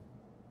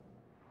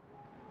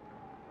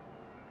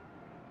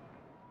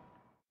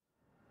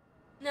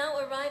 Now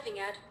arriving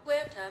at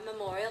Huerta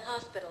Memorial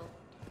Hospital.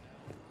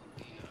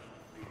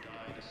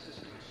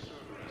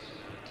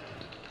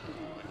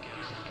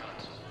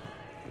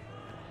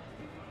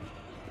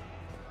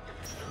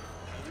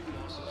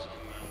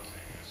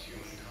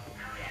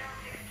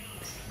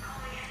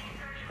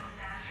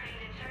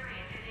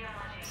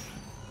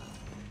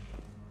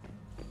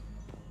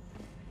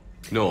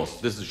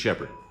 Knowles, this is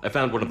Shepard. I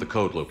found one of the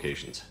code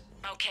locations.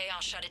 Okay, I'll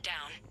shut it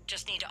down.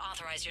 Just need to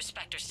authorize your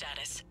Spectre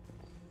status.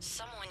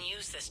 Someone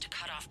used this to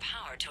cut off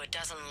power to a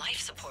dozen life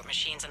support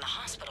machines in the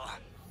hospital.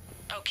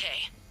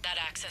 Okay, that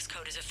access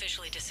code is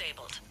officially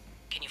disabled.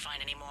 Can you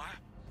find any more?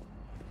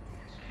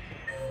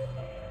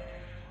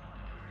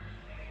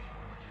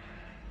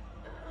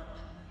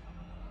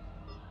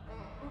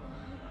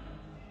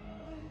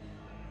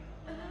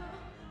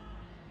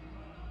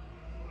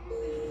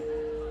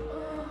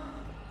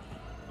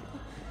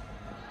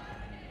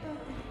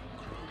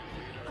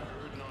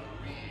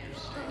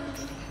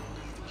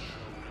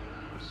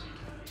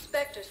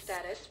 Spectre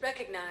status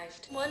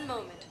recognized. One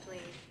moment, please.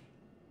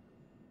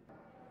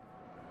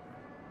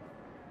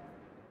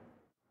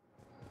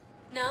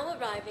 Now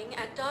arriving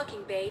at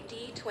docking bay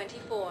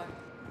D-24.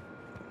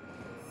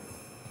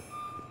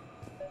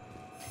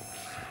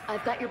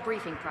 I've got your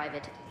briefing,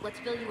 Private. Let's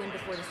fill you in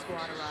before the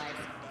squad arrives.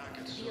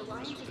 The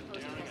Alliance is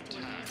posing us to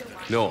an easy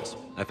Knowles,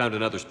 I found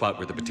another spot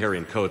where the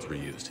Batarian codes were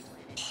used.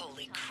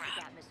 Holy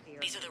crap.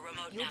 These are the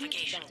remote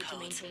navigation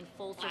codes.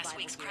 Last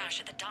week's crash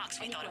at the docks,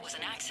 we thought it was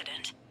an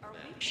accident.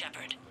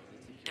 Shepard,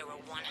 there were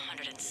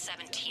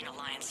 117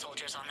 Alliance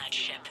soldiers on that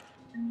ship.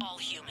 All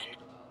human.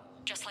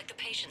 Just like the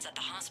patients at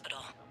the hospital.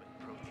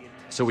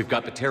 So we've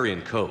got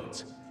Batarian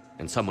codes,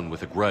 and someone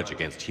with a grudge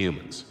against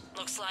humans.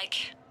 Looks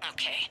like...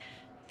 okay.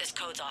 This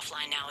code's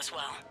offline now as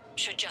well.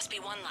 Should just be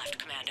one left,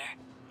 Commander.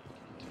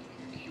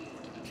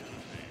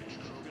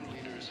 Krogan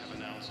leaders have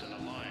announced an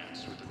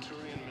alliance with the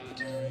Turian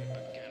military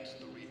against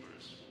the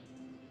Reapers.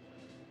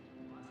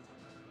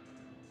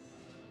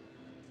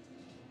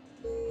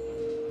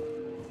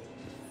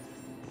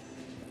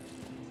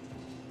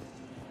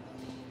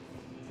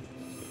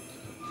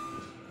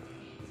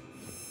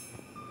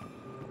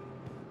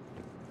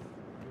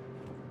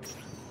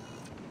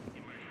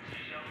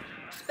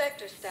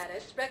 Spectre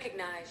status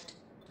recognized.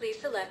 Please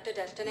select a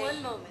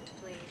destination. One moment,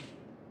 please.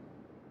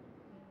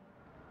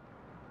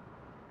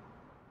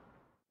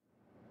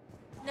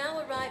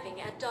 Now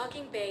arriving at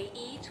Docking Bay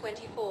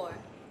E-24,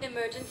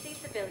 emergency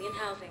civilian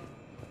housing.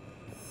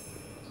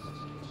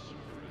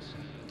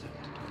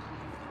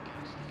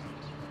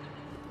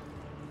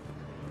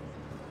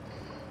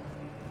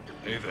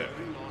 Hey there.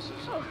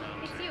 Oh,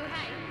 it's you,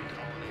 hey.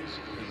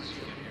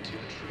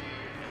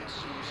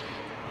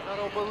 I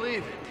don't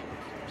believe it.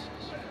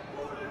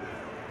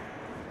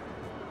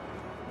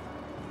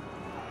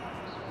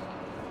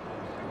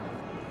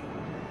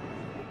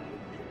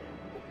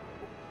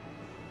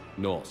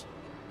 Knowles,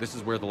 this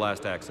is where the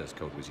last access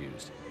code was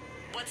used.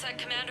 What's that,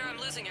 Commander? I'm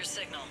losing your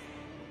signal.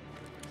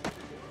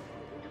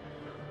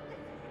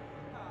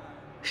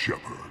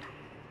 Shepard.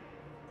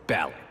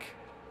 Balak.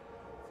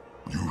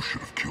 You should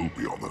have killed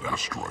me on that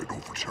asteroid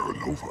over Terra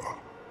Nova.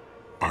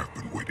 I've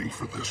been waiting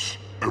for this.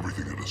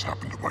 Everything that has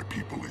happened to my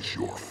people is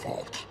your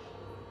fault.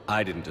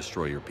 I didn't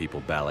destroy your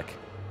people, Balak.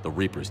 The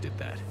Reapers did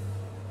that.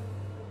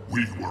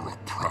 We were a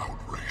proud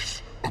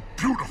race. A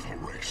beautiful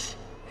race.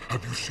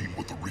 Have you seen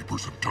what the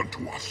Reapers have done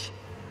to us?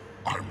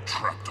 I'm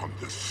trapped on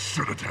this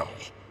citadel.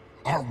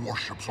 Our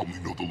warships only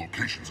know the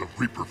locations of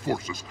Reaper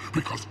forces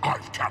because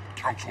I've tapped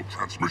Council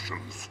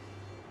transmissions.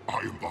 I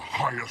am the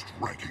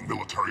highest-ranking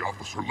military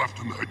officer left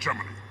in the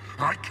hegemony,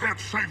 and I can't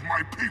save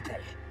my people.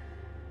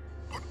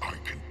 But I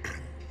can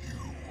end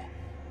you.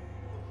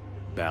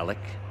 Balak?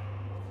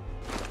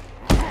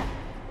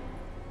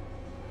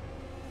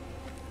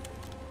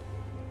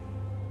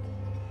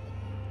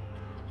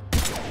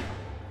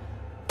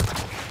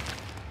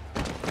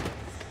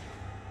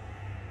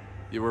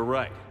 You were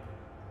right.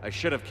 I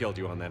should have killed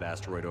you on that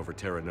asteroid over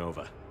Terra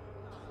Nova.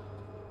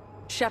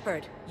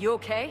 Shepard, you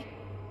okay?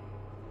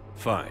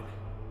 Fine.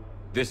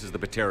 This is the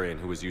Batarian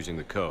who was using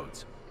the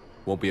codes.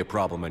 Won't be a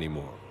problem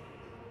anymore.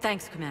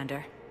 Thanks,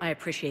 Commander. I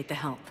appreciate the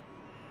help.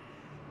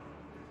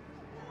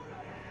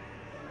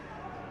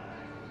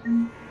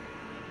 Come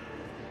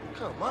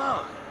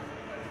on.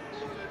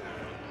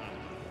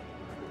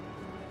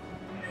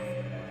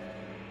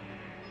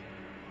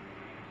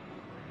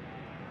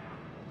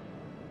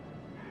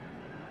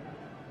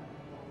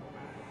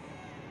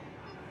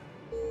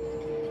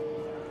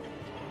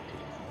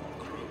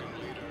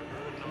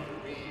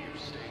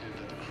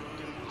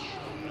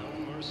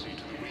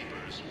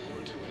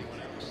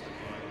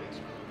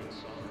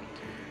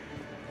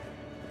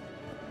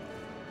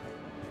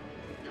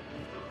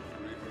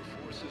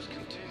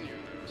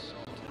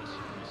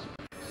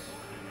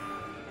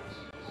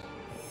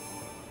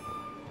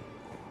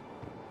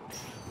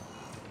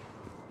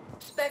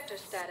 Spectre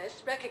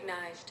status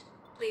recognized.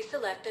 Please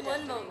select a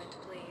destination. One moment,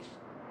 please.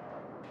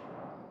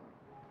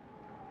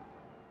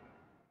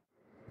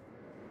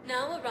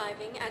 Now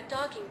arriving at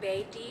Docking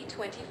Bay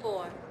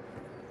D-24.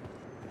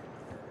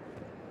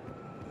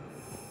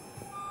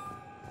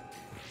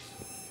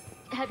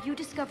 Have you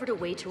discovered a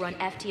way to run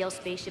FTL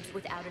spaceships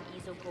without an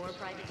ESO core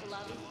private to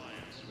lobby?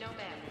 No,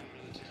 ma'am.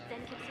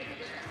 Then consider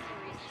this a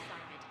serious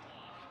assignment.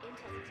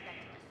 Intel's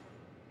expecting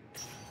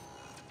us.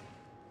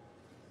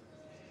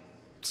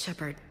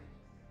 Shepard.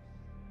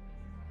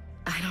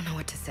 I don't know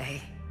what to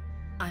say.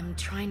 I'm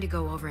trying to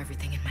go over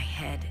everything in my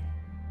head.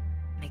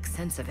 Make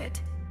sense of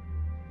it.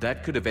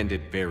 That could have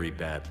ended very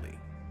badly.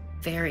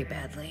 Very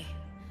badly.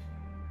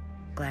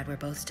 Glad we're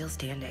both still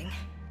standing.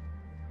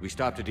 We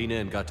stopped Adina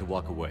and got to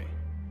walk away.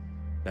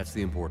 That's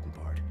the important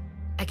part.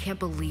 I can't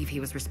believe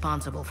he was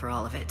responsible for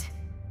all of it.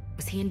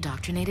 Was he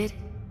indoctrinated?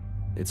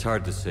 It's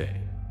hard to say.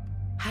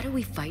 How do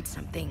we fight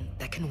something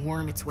that can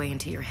worm its way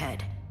into your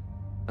head?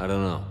 I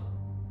don't know.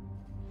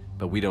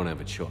 But we don't have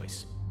a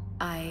choice.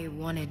 I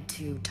wanted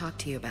to talk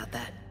to you about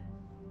that.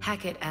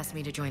 Hackett asked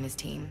me to join his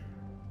team.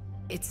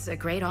 It's a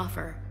great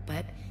offer,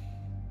 but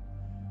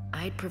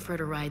I'd prefer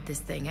to ride this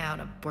thing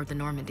out aboard the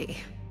Normandy.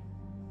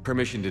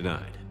 Permission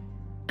denied.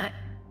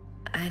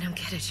 I don't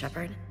get it,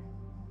 Shepard.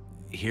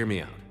 Hear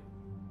me out.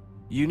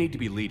 You need to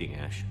be leading,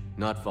 Ash,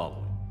 not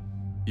following.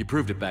 You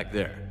proved it back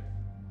there.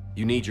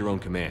 You need your own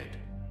command.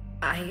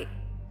 I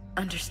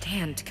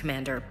understand,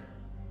 Commander.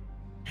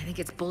 I think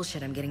it's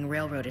bullshit I'm getting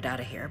railroaded out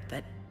of here,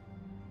 but...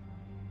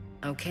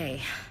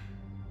 okay.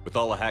 With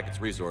all of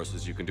Hackett's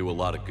resources, you can do a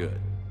lot of good.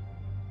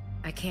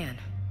 I can.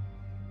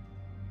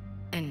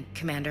 And,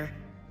 Commander?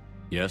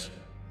 Yes?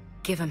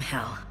 Give him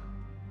hell.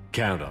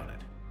 Count on it.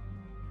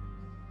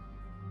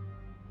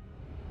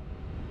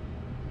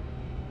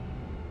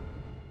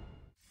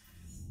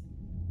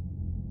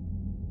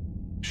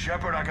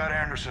 Shepard, I got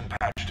Anderson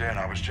patched in.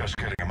 I was just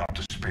getting him up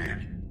to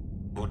speed.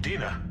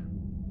 Udina?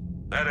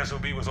 That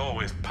SOB was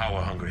always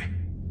power-hungry.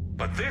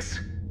 But this?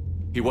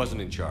 He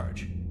wasn't in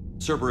charge.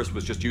 Cerberus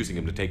was just using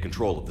him to take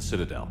control of the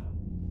Citadel.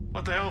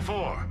 What the hell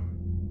for?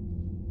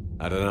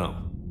 I don't know.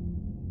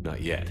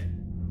 Not yet.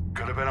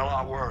 Could have been a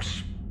lot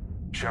worse.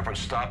 Shepard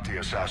stopped the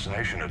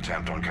assassination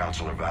attempt on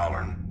Councilor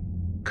Valorn.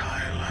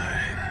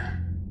 Kyle.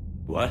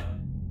 What?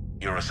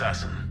 Your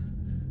assassin.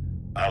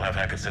 I'll have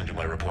Hackett send you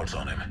my reports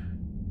on him.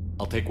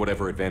 I'll take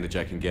whatever advantage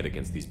I can get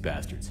against these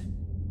bastards.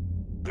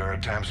 Their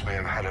attempts may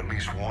have had at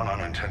least one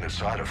unintended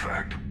side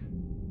effect.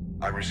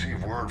 I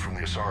received word from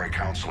the Asari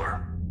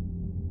Counselor.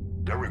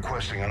 They're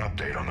requesting an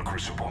update on the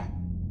Crucible.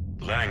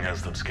 Lang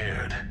has them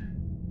scared.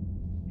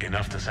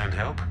 Enough to send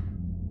help?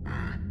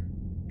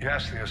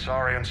 Yes, the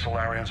Asari and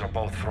Solarians are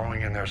both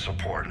throwing in their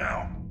support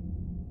now.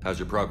 How's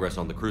your progress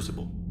on the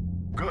Crucible?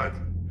 Good.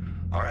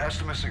 Our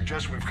estimates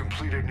suggest we've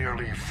completed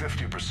nearly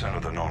 50%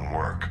 of the known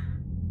work.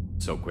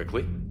 So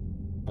quickly?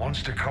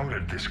 Once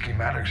decoded, the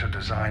schematics are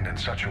designed in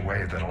such a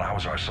way that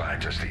allows our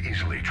scientists to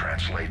easily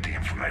translate the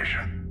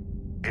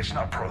information. It's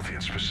not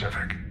Prothean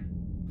specific.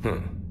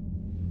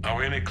 Are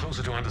we any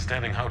closer to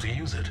understanding how to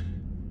use it?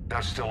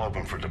 That's still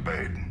open for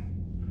debate.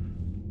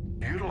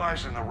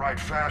 Utilized in the right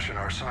fashion,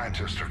 our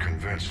scientists are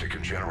convinced it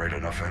can generate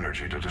enough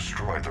energy to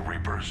destroy the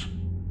Reapers.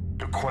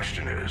 The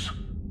question is,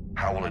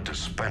 how will it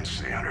dispense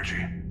the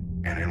energy?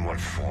 And in what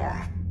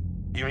form?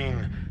 You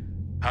mean,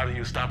 how do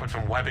you stop it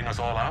from wiping us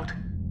all out?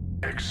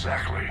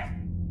 Exactly.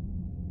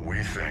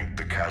 We think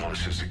the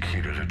catalyst is the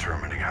key to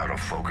determining how to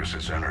focus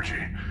its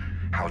energy,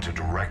 how to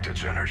direct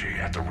its energy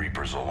at the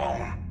Reapers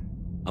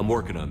alone. I'm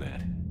working on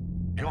that.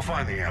 You'll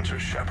find the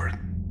answers, Shepard.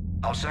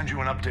 I'll send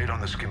you an update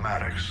on the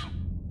schematics.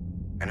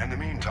 And in the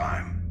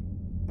meantime,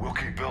 we'll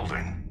keep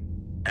building.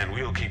 And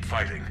we'll keep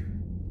fighting.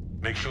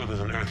 Make sure there's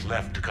an Earth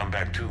left to come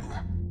back to.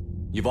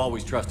 You've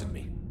always trusted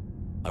me.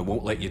 I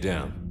won't let you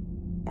down.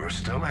 We're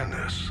still in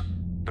this.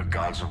 The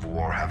gods of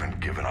war haven't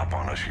given up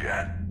on us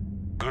yet.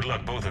 Good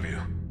luck, both of you.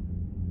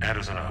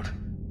 Anderson out.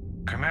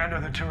 Commander,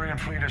 the Turian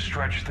fleet is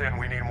stretched thin.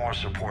 We need more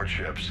support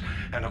ships.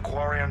 And the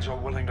Quarians are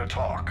willing to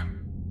talk.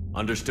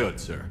 Understood,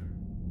 sir.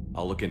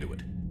 I'll look into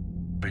it.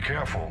 Be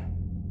careful.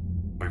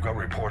 We've got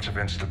reports of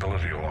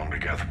instability along the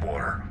Geth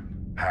border.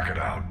 Hack it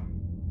out.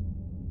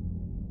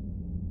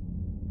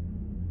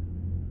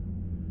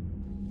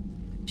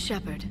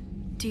 Shepard,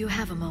 do you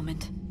have a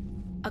moment?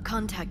 A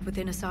contact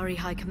within Asari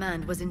High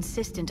Command was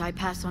insistent I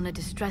pass on a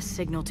distress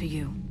signal to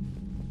you.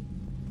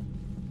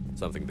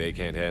 Something they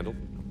can't handle?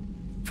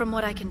 From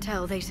what I can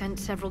tell, they sent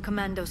several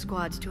commando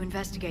squads to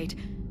investigate.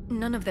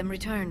 None of them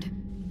returned.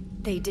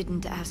 They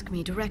didn't ask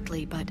me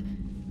directly, but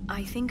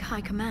I think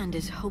High Command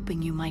is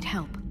hoping you might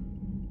help.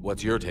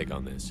 What's your take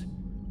on this?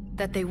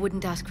 That they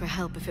wouldn't ask for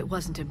help if it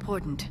wasn't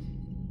important.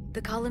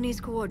 The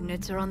colony's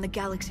coordinates are on the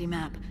galaxy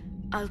map.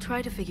 I'll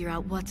try to figure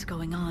out what's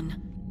going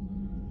on.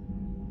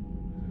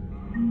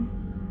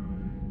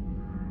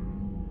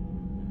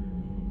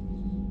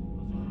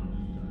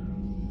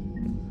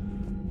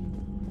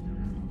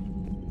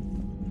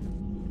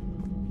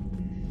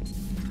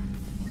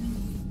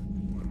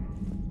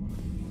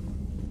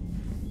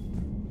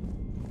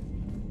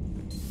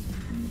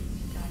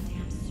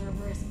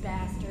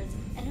 Bastards.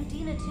 And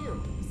Udina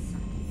too. Son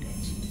of a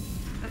bitch.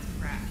 That's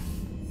crap.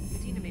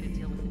 Udina made a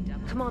deal with the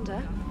devil.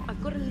 Commander,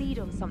 I've got a lead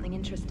on something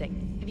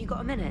interesting. Have you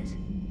got a minute?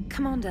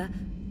 Commander,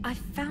 I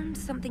found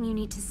something you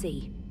need to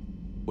see.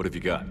 What have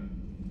you got?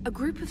 A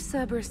group of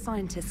Cerberus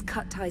scientists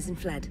cut ties and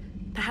fled.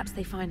 Perhaps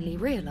they finally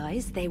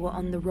realized they were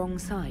on the wrong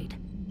side.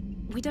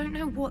 We don't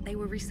know what they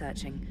were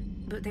researching,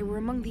 but they were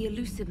among the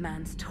Elusive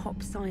Man's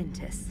top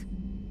scientists.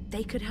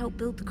 They could help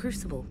build the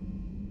Crucible.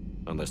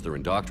 Unless they're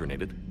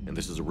indoctrinated, and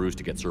this is a ruse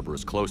to get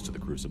Cerberus close to the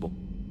Crucible.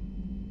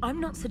 I'm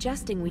not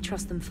suggesting we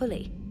trust them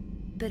fully,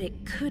 but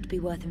it could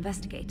be worth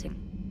investigating.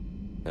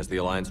 Has the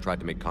Alliance tried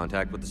to make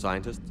contact with the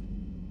scientists?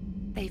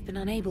 They've been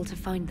unable to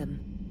find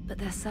them, but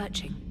they're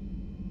searching.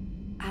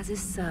 As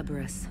is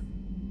Cerberus.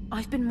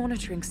 I've been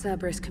monitoring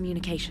Cerberus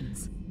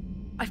communications.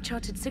 I've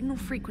charted signal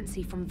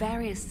frequency from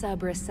various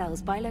Cerberus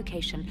cells by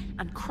location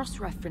and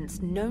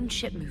cross-referenced known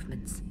ship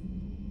movements.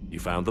 You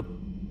found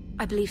them?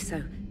 I believe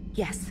so,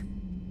 yes.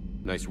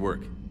 Nice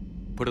work.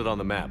 Put it on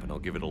the map and I'll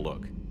give it a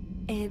look.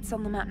 It's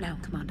on the map now,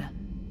 Commander.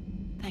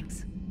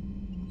 Thanks.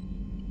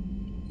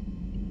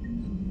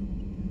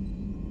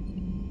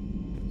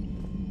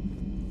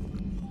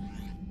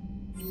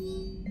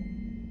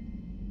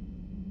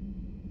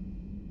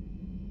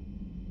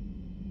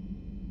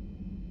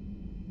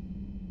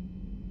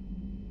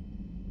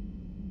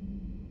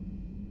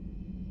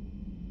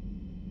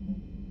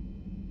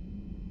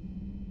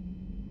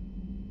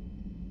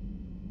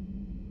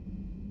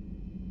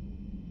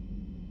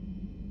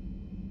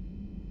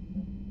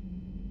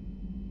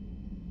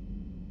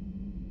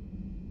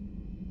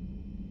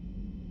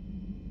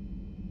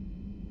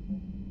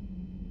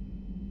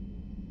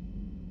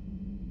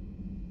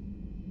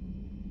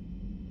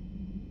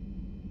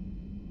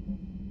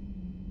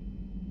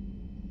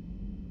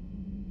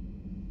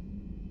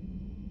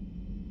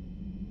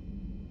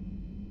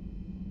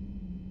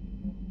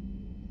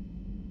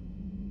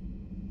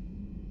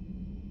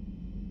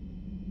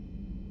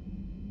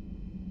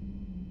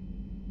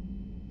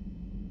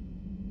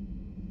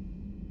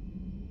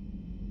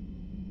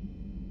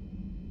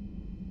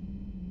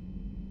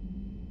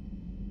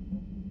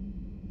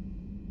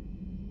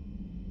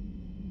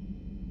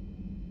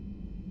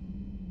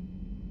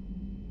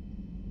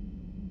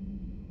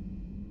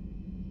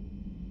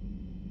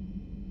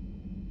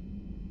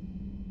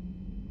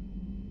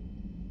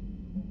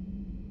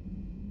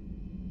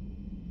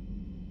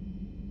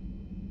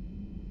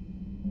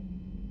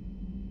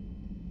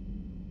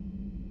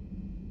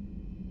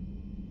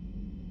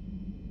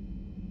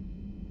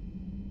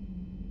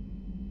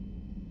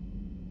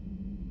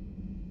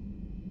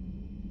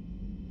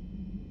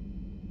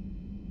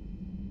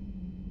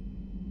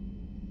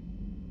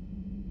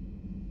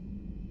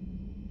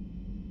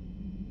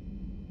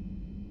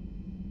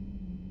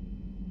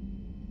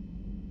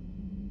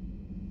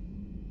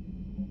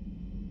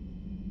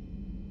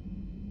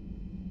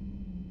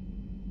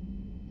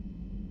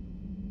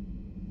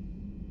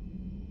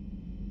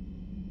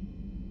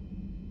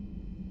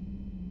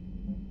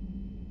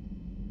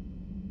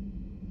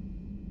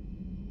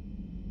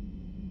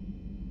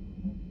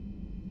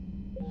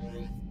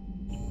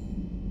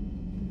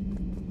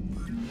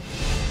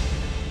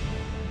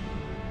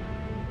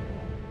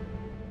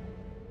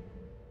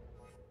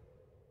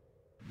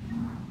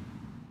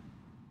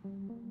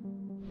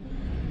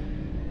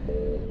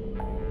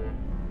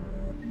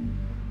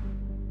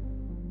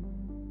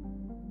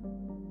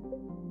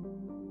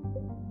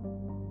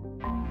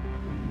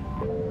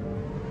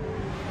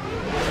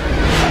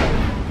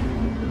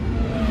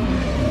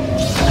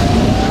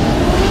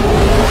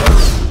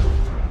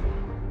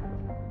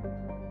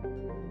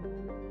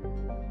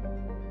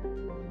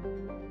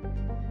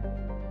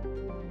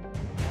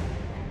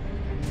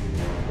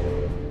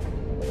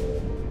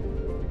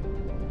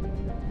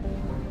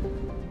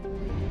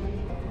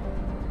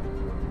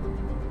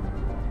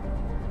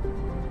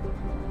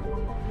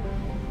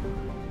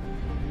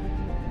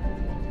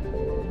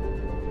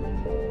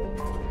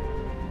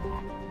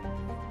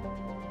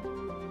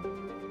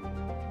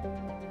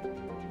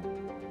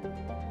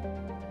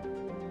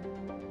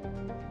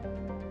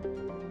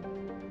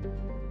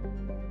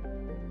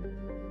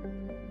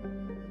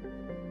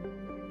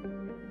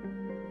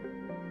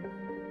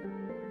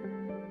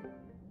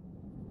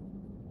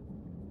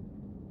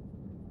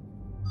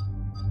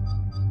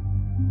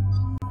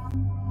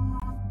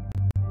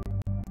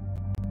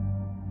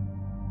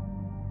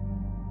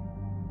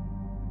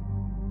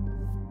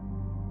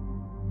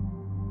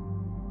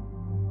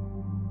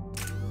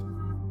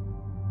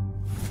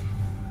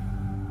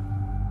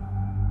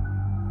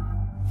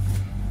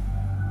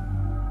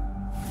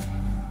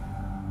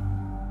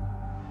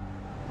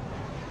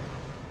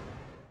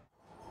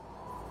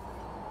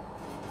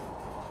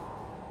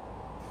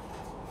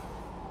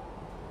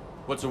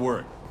 What's the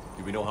word?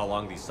 Do we know how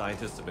long these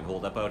scientists have been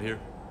holed up out here?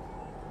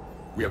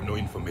 We have no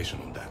information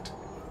on that.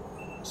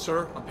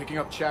 Sir, I'm picking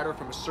up chatter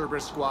from a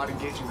Cerberus squad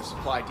engaging the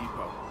supply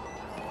depot.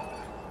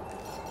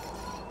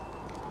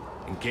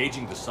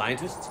 Engaging the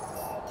scientists?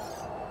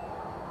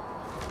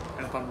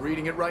 And if I'm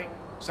reading it right,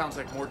 sounds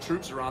like more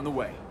troops are on the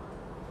way.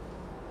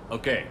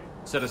 Okay,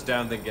 set us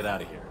down, then get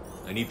out of here.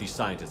 I need these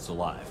scientists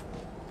alive.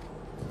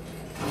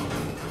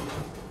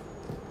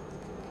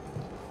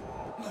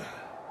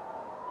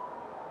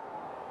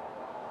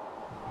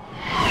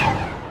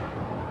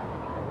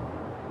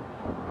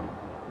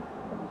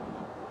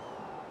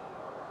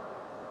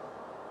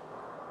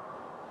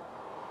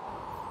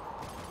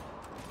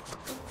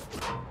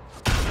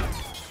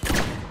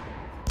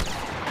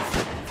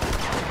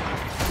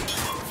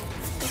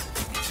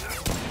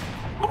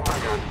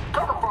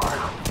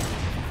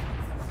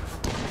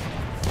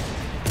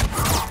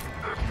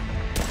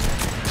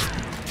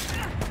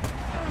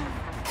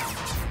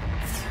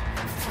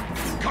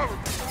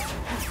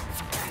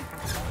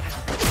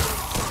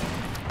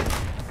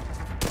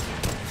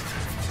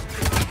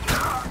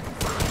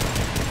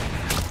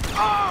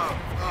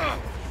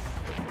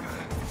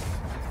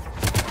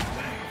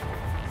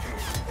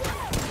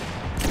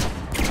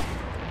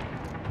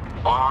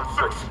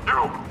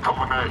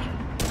 Culmination.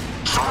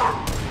 Sir!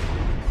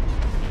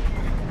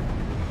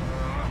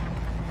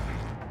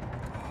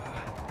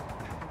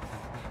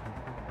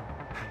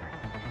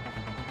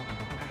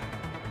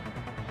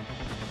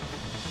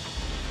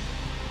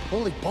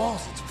 Holy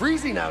balls, it's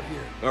freezing out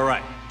here. All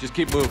right, just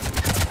keep moving.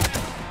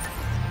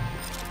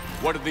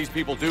 What did these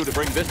people do to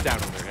bring this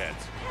down on their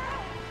heads?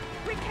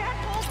 We can't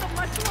hold them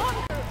much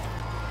longer.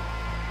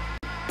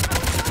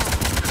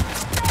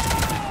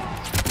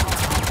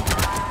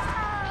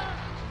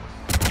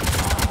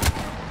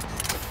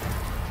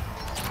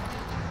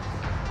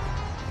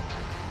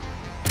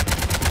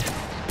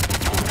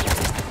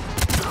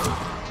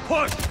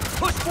 Push!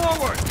 Push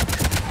forward!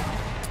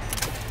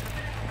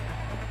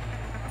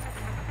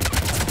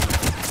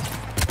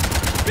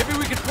 Maybe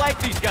we can flank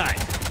these guys.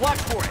 Watch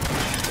for it.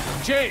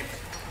 James!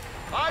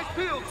 Eyes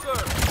peeled, sir!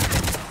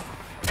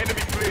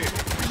 Enemy clear.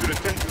 We should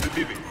attend to the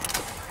living.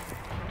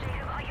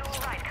 Jacob, are you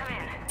alright? Come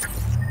in.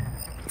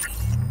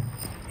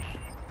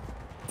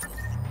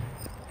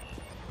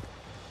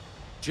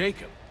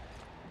 Jacob?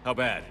 How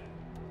bad?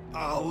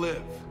 I'll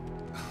live.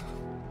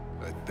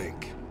 I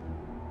think.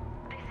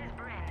 This is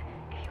Bryn.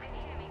 If you can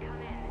hear me,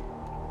 come in.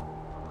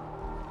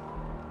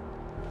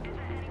 Is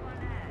there anyone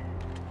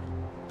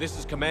there? This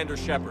is Commander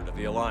Shepard of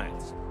the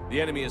Alliance. The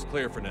enemy is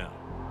clear for now.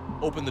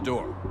 Open the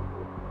door.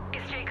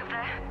 Is Jacob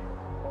there?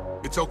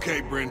 It's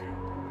okay, Bryn.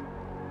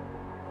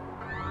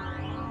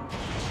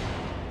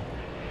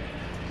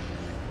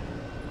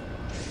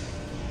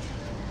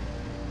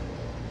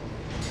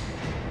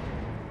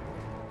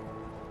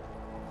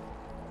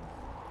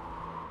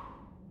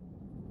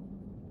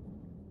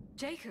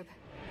 Jacob.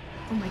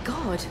 Oh my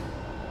god.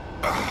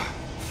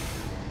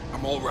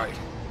 I'm all right.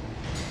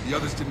 The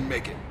others didn't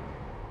make it.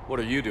 What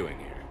are you doing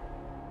here?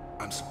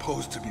 I'm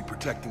supposed to be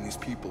protecting these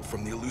people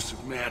from the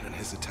elusive man and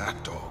his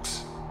attack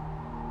dogs.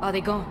 Are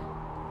they gone?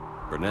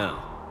 For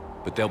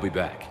now. But they'll be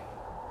back.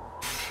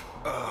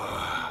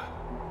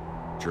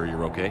 Sure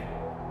you're okay?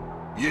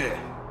 Yeah,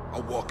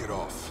 I'll walk it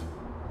off.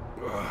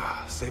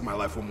 Save my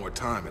life one more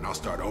time and I'll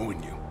start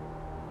owing you.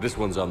 This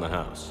one's on the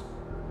house.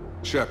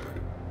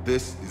 Shepard,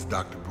 this is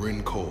Dr.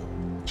 Bryn Cole.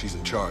 She's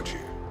in charge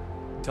here.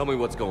 Tell me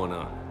what's going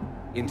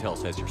on. Intel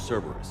says you're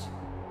Cerberus.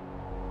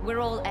 We're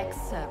all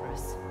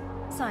ex-Cerberus.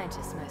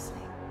 Scientists, mostly.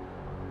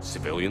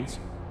 Civilians?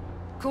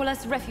 Call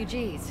us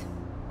refugees.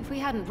 If we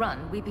hadn't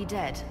run, we'd be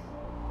dead.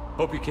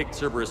 Hope you kicked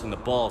Cerberus in the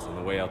balls on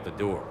the way out the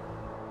door.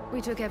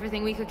 We took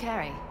everything we could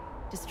carry.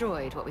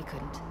 Destroyed what we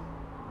couldn't.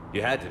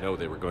 You had to know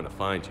they were going to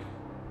find you.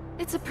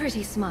 It's a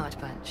pretty smart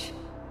bunch.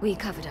 We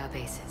covered our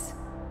bases.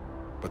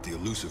 But the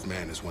elusive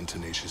man is one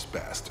tenacious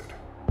bastard.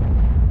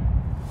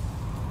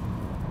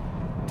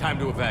 Time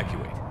to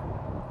evacuate.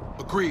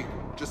 Agreed.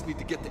 Just need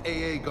to get the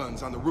AA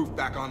guns on the roof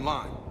back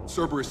online.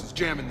 Cerberus is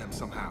jamming them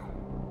somehow.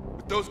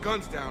 With those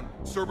guns down,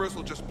 Cerberus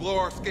will just blow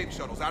our escape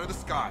shuttles out of the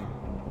sky.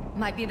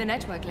 Might be the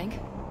network link.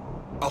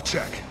 I'll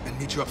check and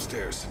meet you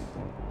upstairs.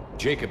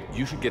 Jacob,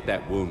 you should get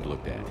that wound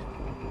looked at.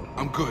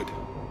 I'm good.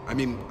 I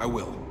mean, I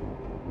will.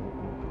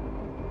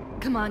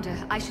 Commander,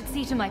 I should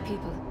see to my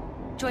people.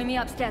 Join me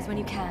upstairs when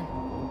you can.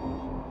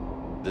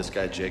 This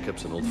guy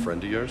Jacob's an old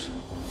friend of yours?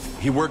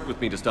 He worked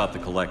with me to stop the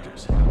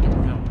collectors.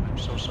 I'm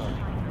so sorry.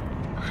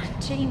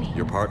 Jamie.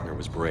 Your partner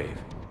was brave.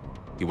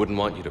 He wouldn't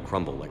want you to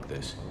crumble like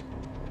this.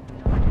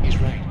 He's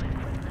right.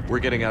 We're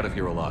getting out of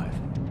here alive.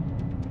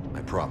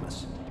 I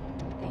promise.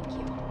 Thank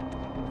you.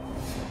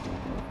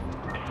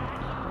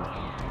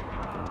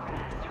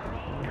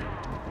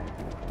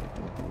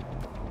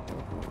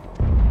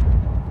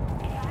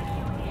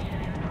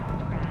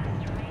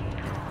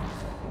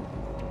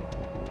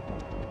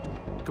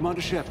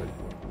 Commander Shepard,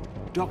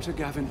 Dr.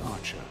 Gavin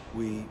Archer.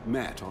 We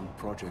met on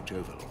Project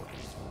Overlord.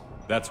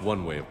 That's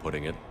one way of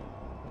putting it.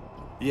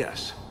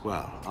 Yes,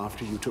 well,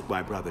 after you took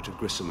my brother to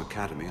Grissom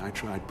Academy, I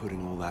tried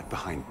putting all that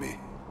behind me.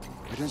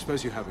 I don't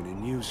suppose you have any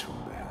news from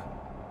there.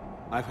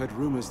 I've heard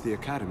rumors the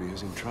Academy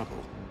is in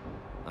trouble.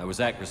 I was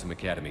at Grissom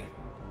Academy.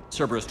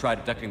 Cerberus tried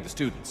abducting the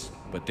students,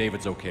 but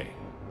David's okay.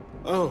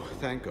 Oh,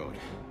 thank God.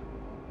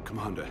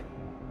 Commander,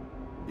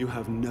 you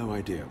have no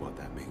idea what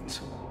that means.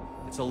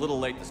 It's a little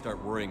late to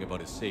start worrying about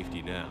his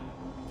safety now.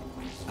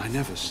 I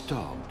never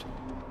stopped.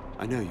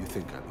 I know you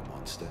think I'm a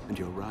monster, and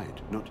you're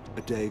right. Not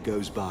a day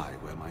goes by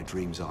where my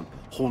dreams aren't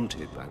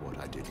haunted by what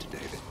I did to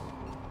David.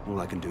 All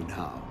I can do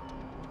now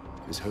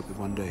is hope that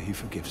one day he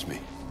forgives me.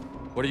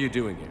 What are you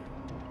doing here?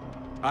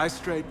 I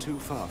strayed too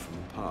far from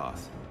the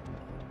path.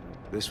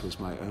 This was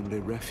my only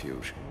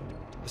refuge.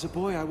 As a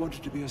boy, I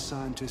wanted to be a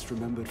scientist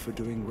remembered for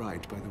doing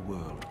right by the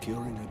world,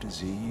 curing a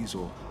disease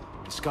or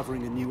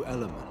discovering a new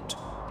element.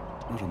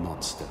 Not a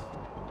monster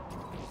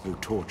who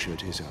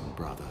tortured his own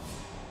brother.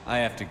 I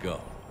have to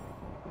go.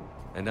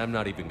 And I'm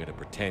not even gonna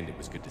pretend it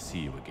was good to see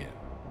you again.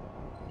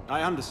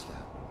 I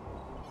understand.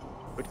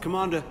 But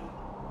Commander,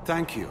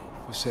 thank you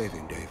for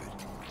saving David.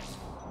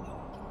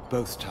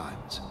 Both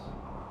times.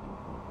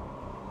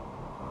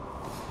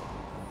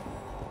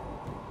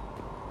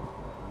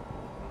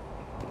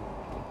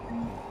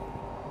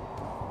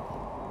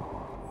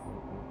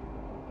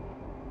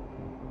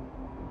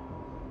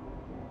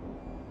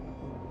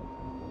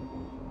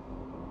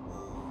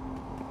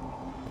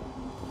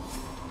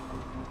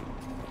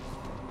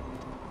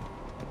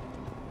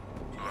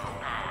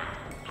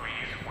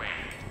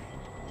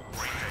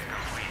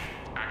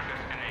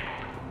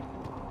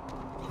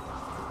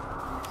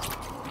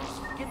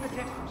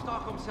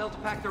 To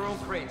pack their own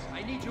crates.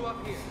 I need you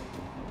up here.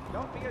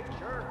 Don't be a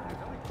jerk.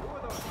 There's only 2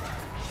 of those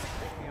guys.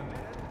 Take me a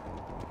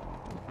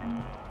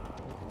minute.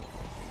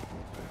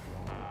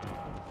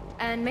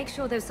 And make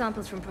sure those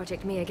samples from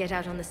Project Mia get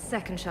out on the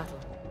second shuttle.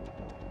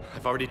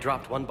 I've already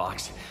dropped one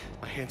box.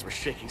 My hands were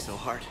shaking so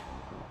hard.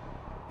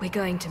 We're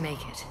going to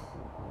make it.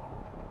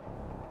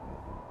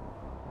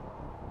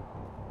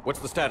 What's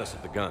the status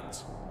of the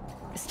guns?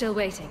 Still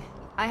waiting.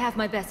 I have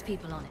my best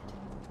people on it.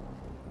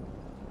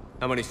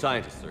 How many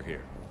scientists are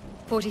here?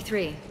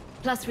 43,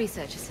 plus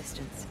research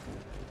assistants.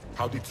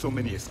 How did so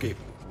many escape?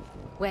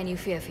 When you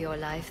fear for your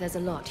life, there's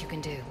a lot you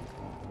can do.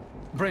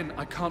 Bryn,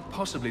 I can't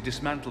possibly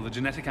dismantle the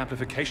genetic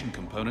amplification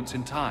components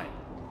in time.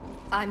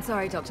 I'm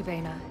sorry, Dr.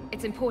 Boehner.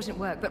 It's important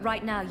work, but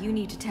right now you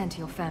need to tend to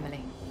your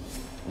family.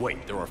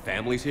 Wait, there are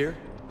families here?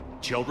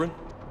 Children?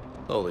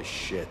 Holy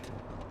shit.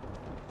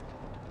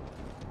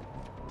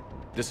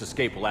 This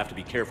escape will have to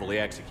be carefully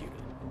executed.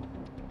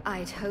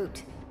 I'd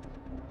hoped.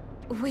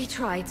 We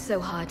tried so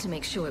hard to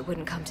make sure it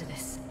wouldn't come to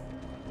this.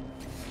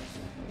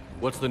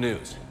 What's the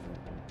news?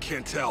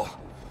 Can't tell.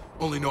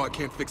 Only know I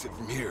can't fix it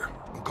from here.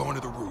 I'm going to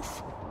the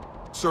roof.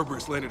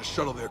 Cerberus landed a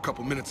shuttle there a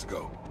couple minutes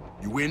ago.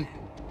 You in?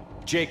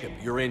 Jacob,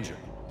 you're injured.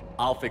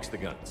 I'll fix the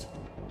guns.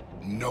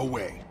 No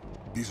way.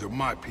 These are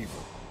my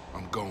people.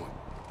 I'm going.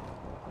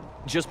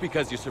 Just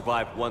because you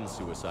survived one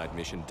suicide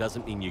mission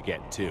doesn't mean you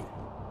get 2.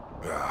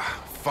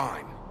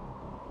 Fine.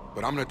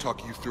 But I'm gonna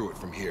talk you through it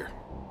from here.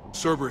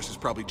 Cerberus is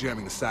probably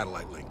jamming the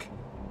satellite link.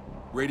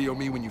 Radio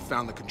me when you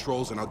found the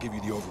controls and I'll give you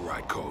the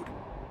override code.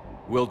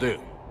 Will do.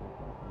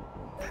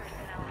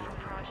 Personnel from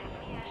Project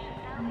Mia should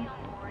now be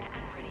on board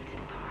and ready to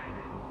depart.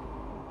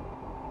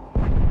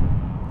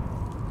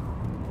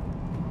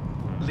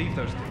 Leave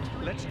those things.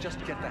 Let's just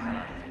get the hell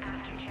out of here.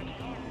 After checking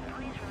in,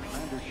 please remain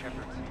Commander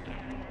Shepard's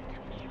here. to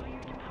ensure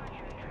your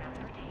departure and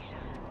transportation.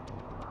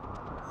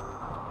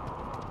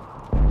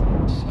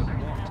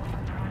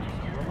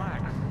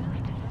 Relax.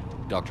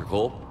 Dr.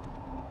 Cole?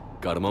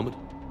 Got a moment?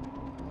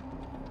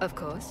 Of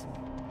course.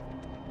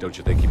 Don't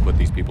you think you put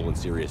these people in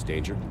serious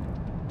danger?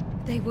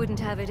 They wouldn't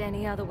have it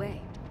any other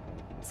way.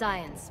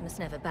 Science must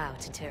never bow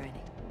to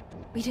tyranny.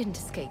 We didn't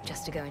escape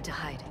just to go into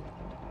hiding.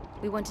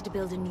 We wanted to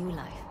build a new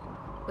life,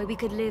 where we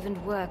could live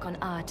and work on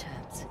our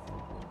terms.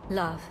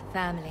 Love,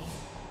 family,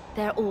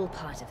 they're all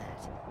part of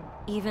that.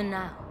 Even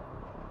now.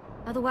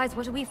 Otherwise,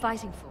 what are we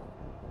fighting for?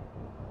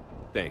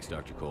 Thanks,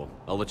 Dr. Cole.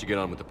 I'll let you get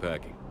on with the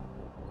packing.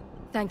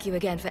 Thank you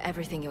again for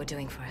everything you're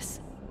doing for us.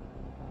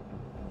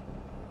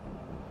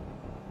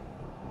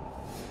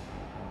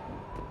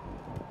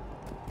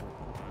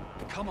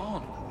 Come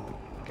on.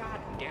 God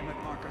damn it,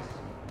 Marcus.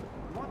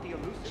 You want the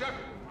elusive?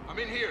 Shepard, I'm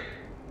in here.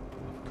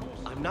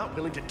 I'm not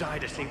willing to die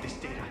to save this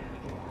data.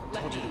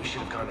 Told you that we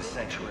should have gone to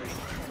Sanctuary.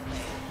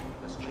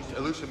 The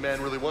Elusive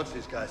Man really wants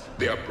these guys.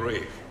 They are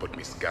brave, but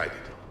misguided.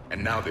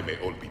 And now they may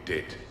all be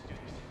dead.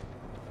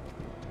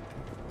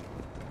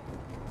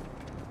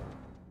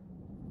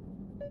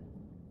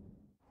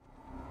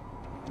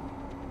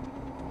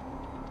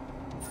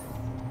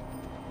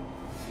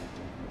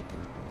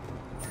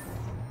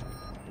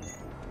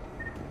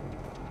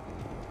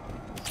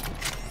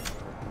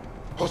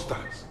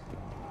 Hostiles.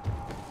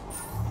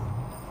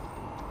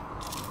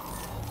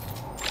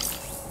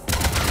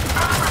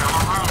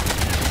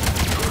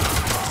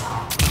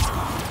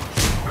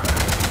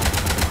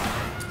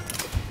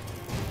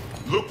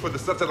 Look for the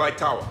satellite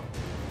tower.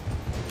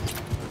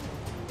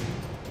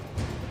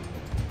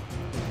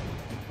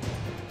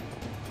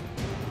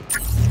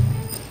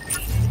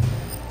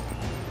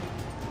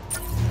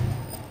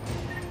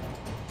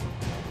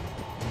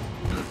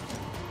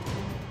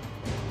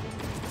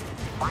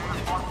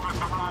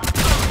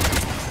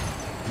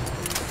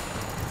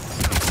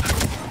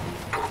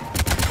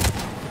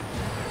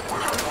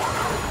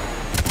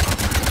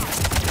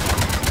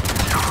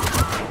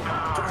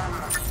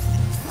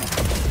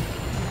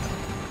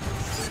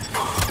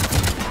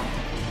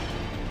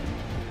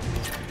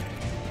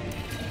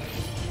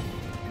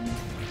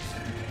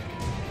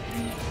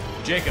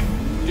 Jacob,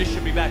 dish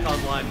should be back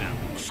online now.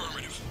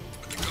 Affirmative,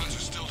 but the guns are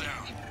still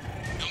down.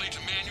 You'll need to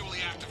manually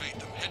activate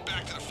them. Head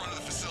back to the front of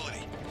the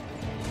facility.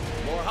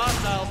 More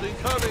hostiles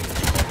incoming!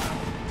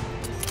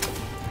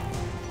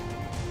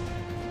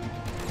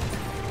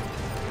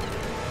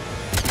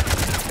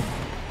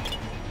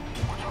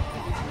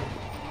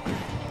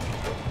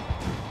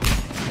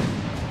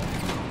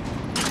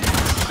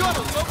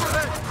 Shuttles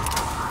overhead!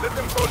 Let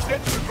them go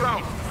dead to the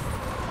ground.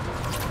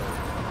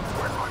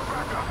 Where's my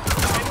backup?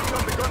 Enemy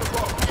on the gun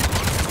above.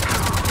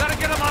 Gotta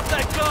get him off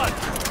that gun!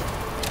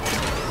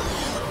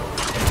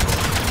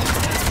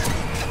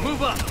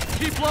 Move up!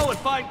 Keep low and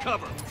find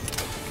cover!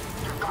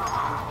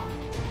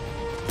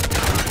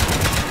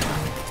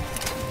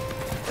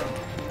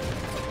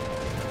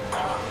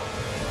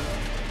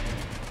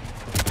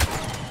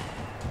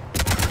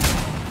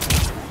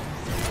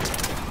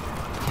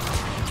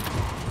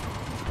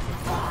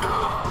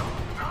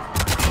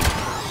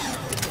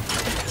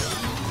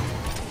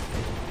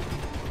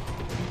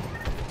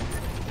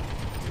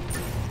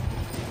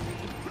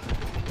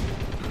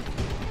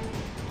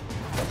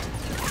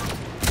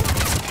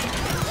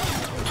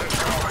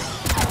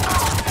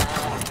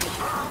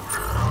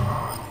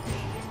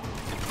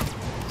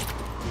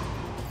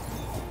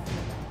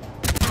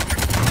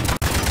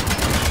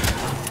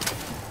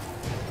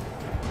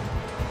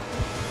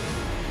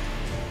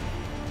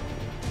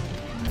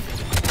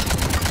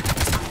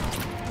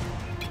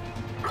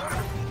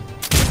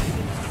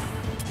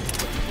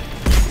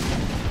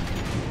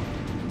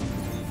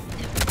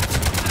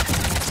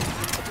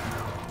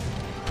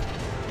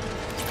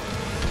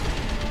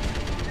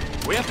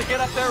 We have to get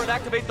up there and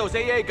activate those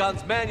AA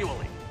guns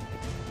manually.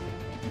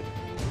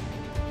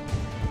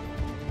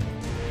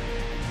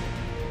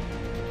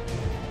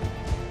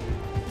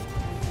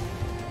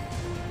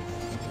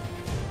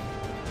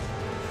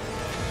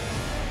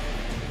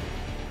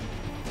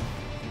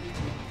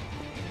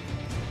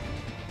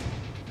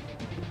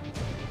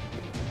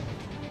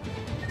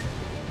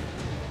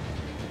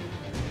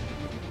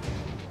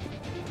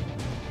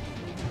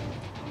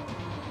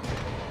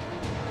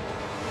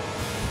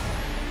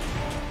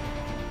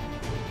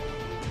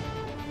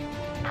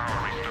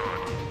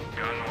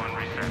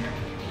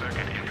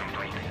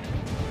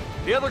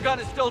 The other gun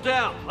is still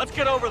down. Let's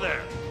get over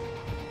there.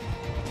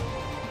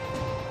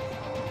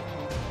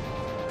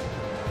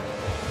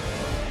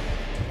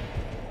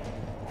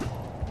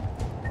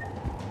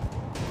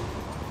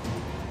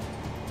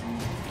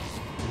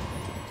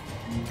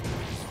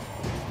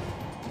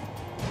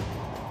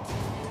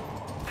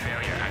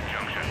 Failure at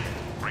junction.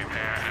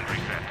 Repair and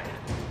reset.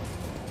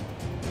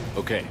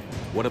 Okay,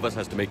 one of us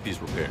has to make these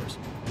repairs.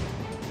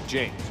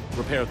 James,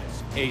 repair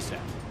this, ASAP.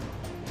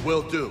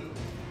 Will do.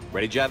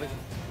 Ready, Javid?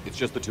 It's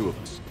just the two of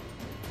us.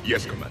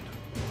 Yes, Commander.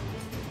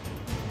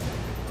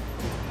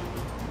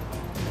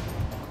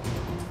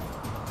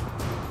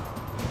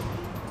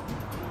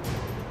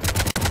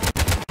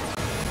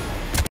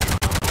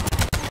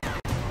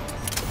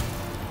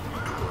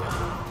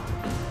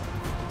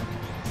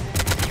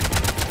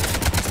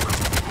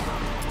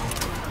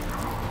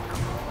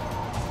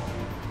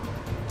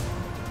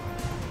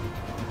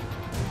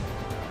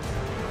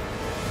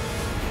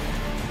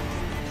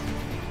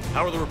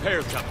 How are the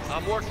repairs coming?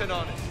 I'm working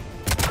on it.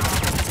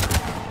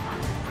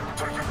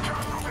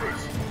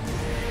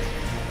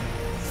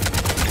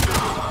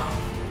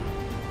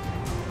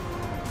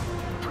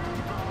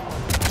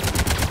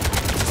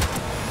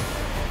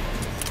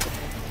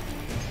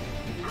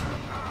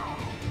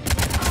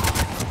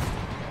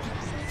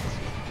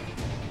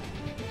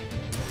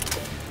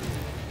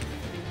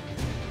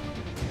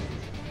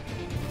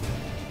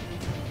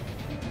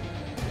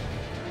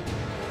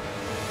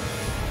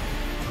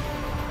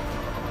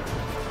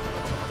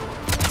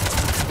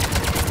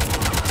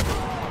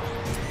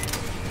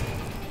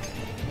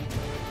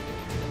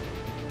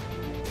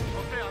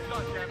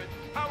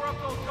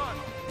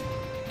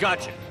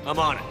 Gotcha. I'm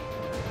on it.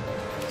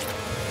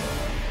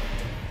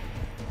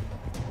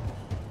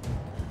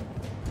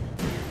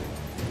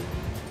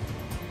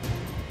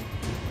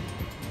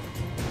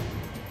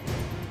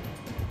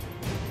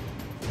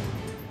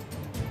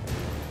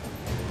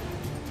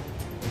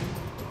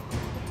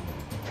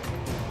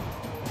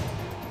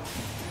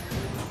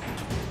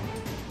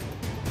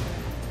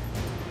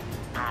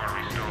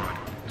 Power restored.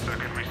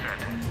 Circuit reset.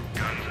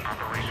 Guns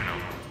operational.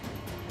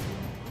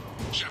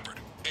 Shepard,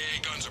 AA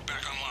guns are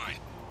back online.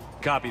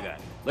 Copy that.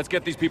 Let's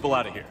get these people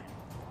out of here.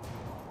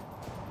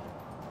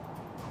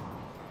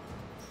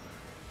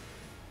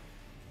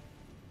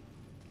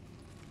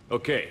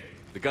 Okay,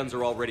 the guns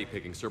are already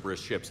picking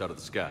Cerberus ships out of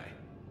the sky.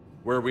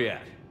 Where are we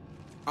at?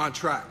 On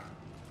track.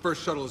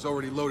 First shuttle is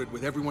already loaded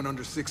with everyone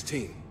under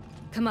 16.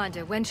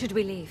 Commander, when should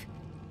we leave?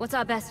 What's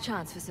our best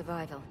chance for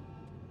survival?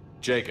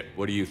 Jacob,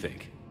 what do you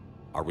think?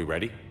 Are we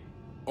ready?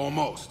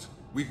 Almost.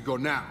 We could go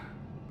now.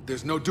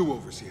 There's no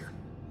do-overs here.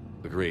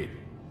 Agreed.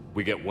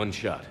 We get one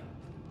shot.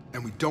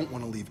 And we don't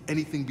want to leave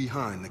anything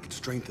behind that could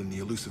strengthen the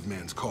elusive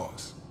man's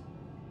cause.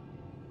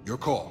 Your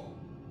call.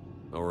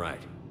 All right.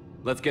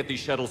 Let's get these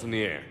shuttles in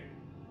the air.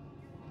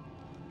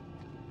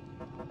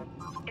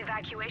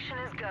 Evacuation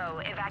is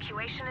go.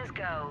 Evacuation is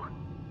go.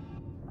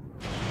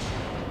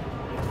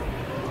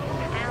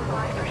 Stand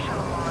by for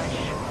shuttle launch.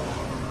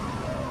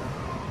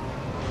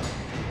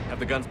 Have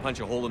the guns punch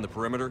a hole in the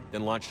perimeter,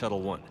 then launch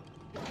Shuttle 1.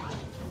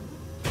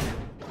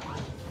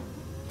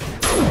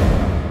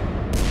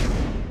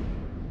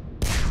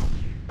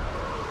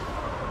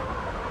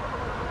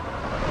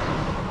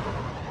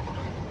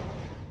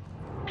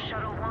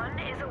 Shuttle 1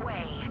 is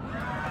away.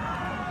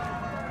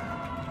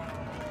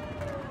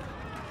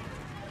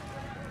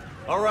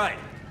 All right,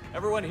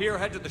 everyone here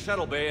head to the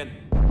shuttle bay and...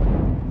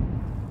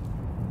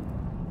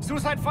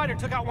 Suicide fighter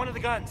took out one of the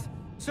guns.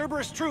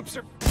 Cerberus troops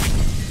are...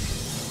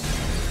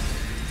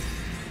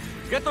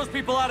 Get those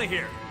people out of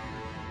here!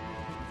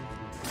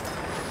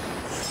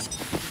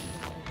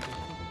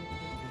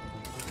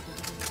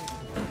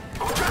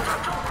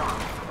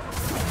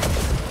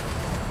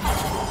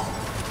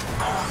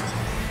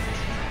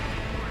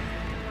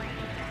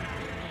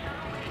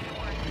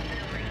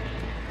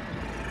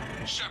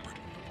 Shepard,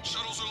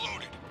 shuttles are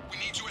loaded. We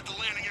need you at the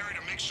landing area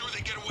to make sure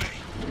they get away.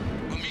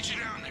 I'll meet you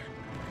down there.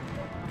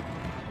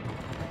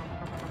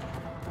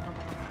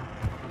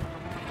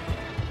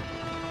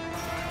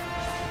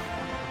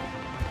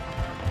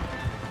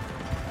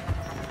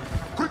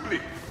 Quickly!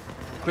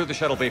 Clear the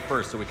shuttle bay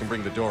first so we can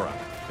bring the door up.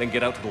 Then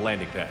get out to the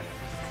landing pad.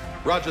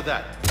 Roger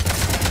that.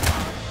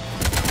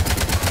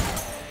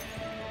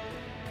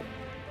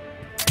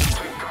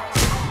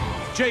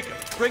 Jacob,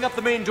 bring up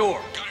the main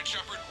door. Got it,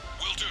 Shepard.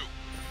 Will do.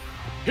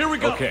 Here we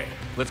go. Okay,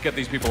 let's get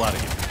these people out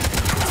of here.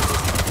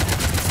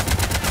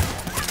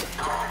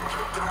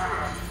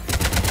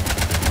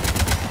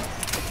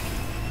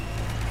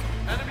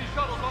 Enemy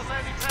shuttles on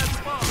landing pad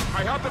above.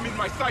 I have them in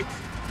my sights.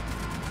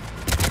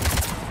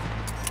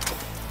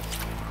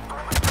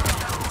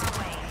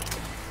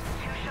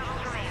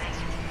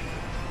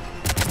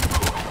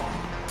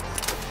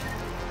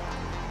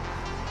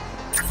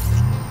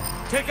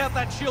 Take out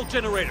that shield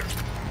generator.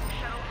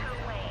 Shuttle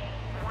 2 away.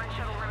 1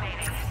 shuttle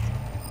remaining.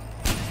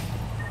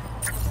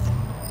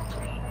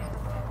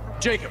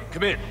 Jacob,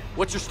 come in.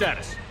 What's your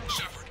status?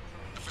 Shepard,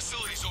 the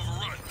facility's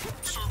overrun.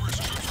 Cerberus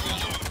troops are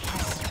all over the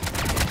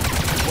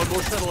place. One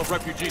more shuttle of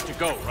refugees to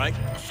go, right?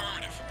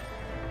 Affirmative.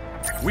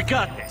 We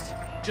got this.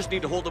 Just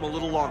need to hold them a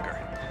little longer.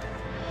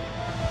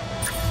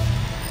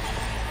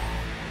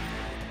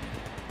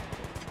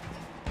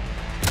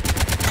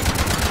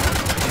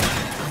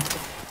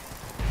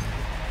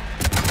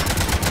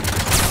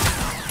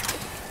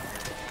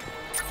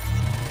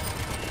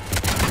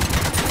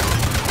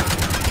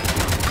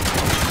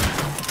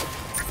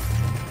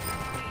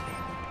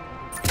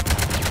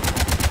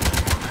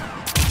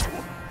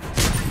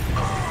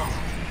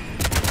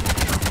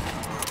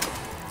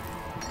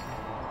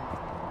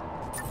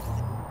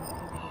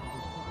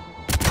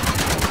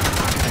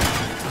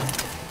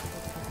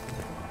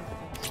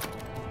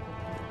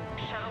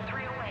 Shuttle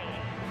 3 away.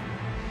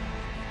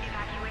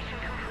 Evacuation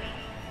complete.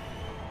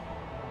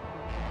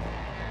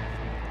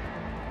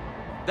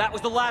 That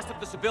was the last of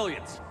the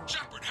civilians.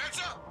 Shepard, heads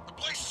up! The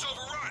place is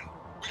overrun.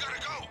 We gotta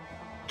go.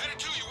 Headed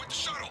to you with the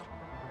shuttle.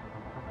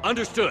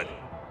 Understood.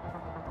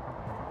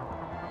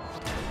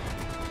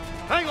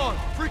 Hang on!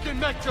 Freaking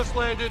mech just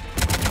landed!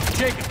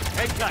 Jacob,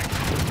 hang tight.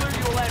 We'll clear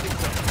you a landing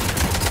zone.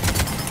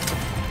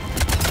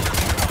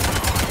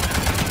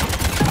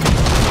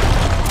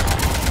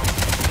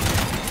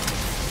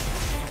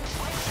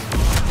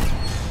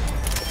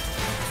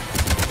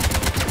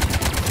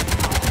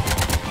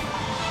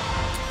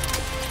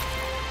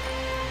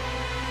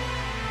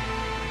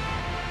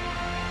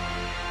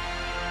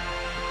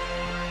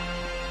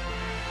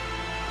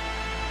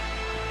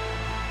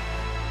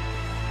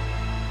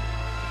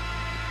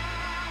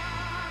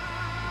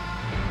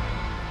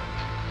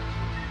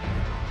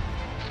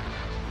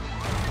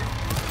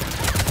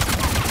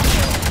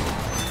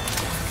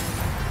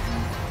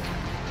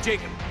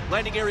 Jacob,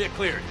 landing area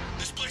cleared.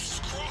 This place is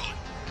crawling.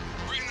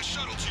 Bring the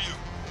shuttle to you.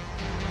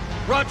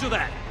 Roger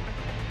that.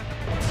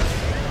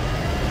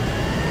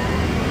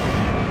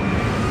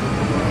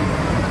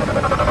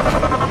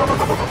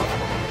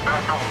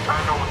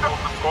 Tango with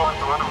Delta Squad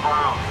to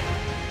underground.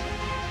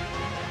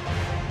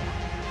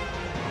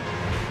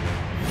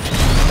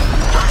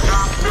 Take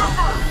down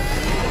Shepard!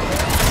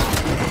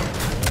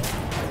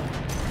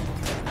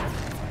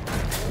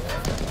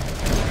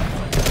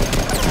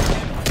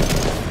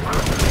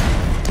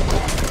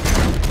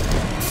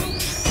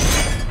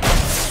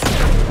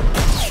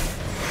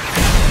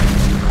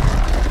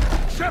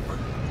 Shepard!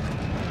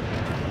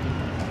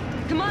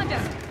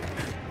 Commander!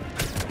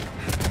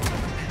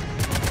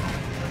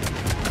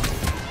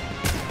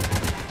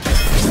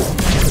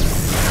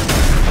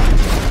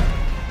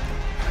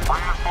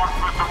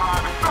 Reinforcements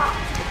arriving.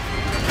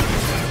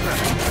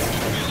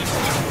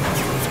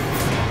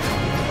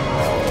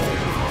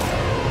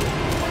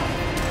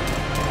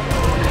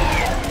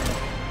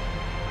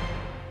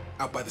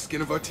 Out by the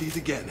skin of our teeth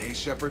again, eh,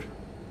 Shepard?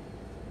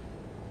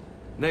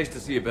 Nice to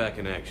see you back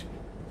in action.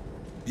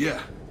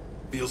 Yeah,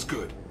 feels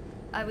good.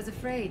 I was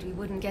afraid we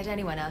wouldn't get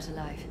anyone out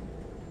alive.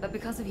 But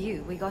because of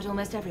you, we got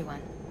almost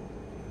everyone.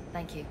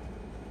 Thank you.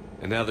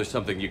 And now there's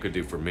something you could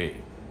do for me.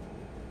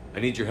 I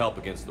need your help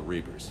against the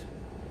Reapers.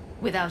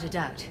 Without a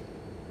doubt.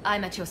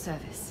 I'm at your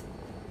service.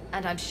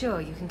 And I'm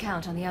sure you can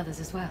count on the others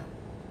as well.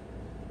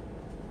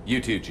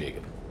 You too,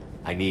 Jacob.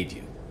 I need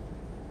you.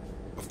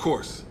 Of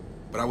course,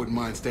 but I wouldn't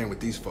mind staying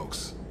with these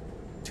folks.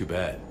 Too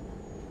bad.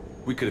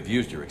 We could have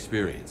used your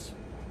experience.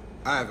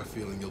 I have a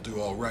feeling you'll do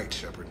all right,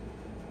 Shepard.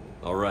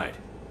 All right.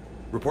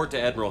 Report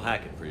to Admiral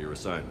Hackett for your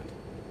assignment.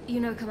 You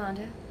know,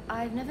 Commander,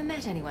 I've never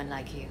met anyone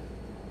like you.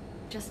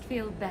 Just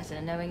feel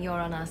better knowing you're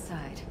on our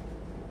side.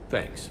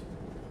 Thanks.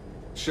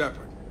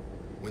 Shepard,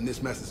 when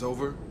this mess is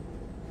over,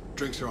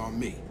 drinks are on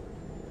me.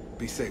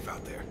 Be safe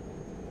out there.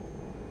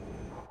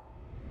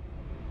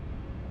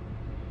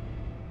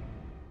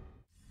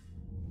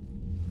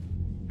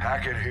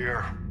 Hackett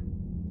here.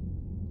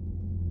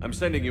 I'm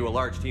sending you a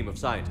large team of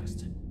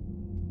scientists.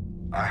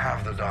 I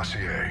have the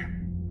dossier.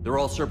 They're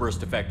all Cerberus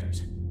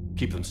defectors.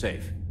 Keep them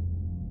safe.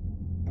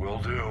 Will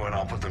do, and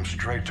I'll put them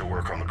straight to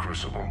work on the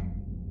Crucible.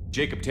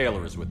 Jacob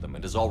Taylor is with them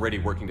and is already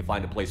working to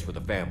find a place for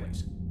the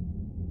families.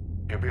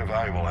 He'll be a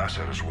valuable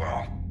asset as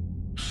well.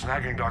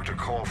 Snagging Dr.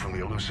 Cole from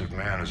the elusive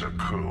man is a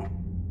coup.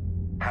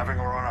 Having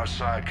her on our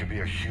side could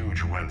be a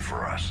huge win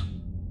for us.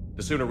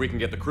 The sooner we can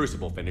get the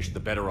Crucible finished, the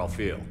better I'll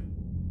feel.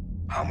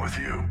 I'm with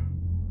you.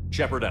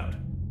 Shepard out.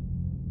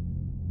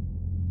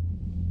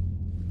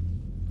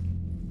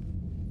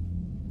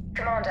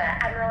 Commander,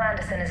 Admiral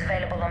Anderson is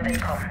available on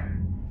VidCom.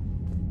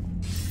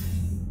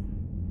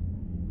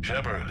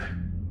 Shepard.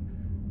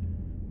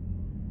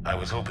 I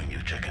was hoping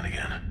you'd check in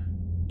again.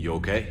 You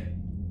okay?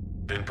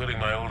 Been putting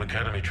my old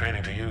academy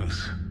training to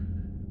use.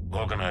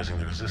 Organizing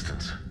the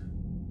resistance.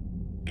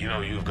 You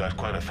know, you've got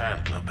quite a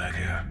fan club back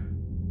here.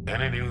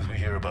 Any news we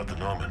hear about the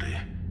Normandy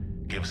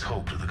gives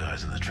hope to the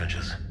guys in the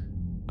trenches.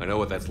 I know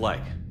what that's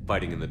like,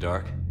 fighting in the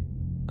dark.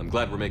 I'm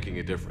glad we're making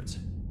a difference.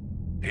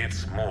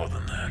 It's more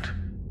than that.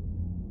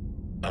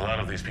 A lot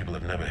of these people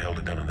have never held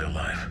a gun in their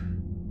life.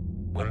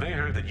 When they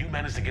heard that you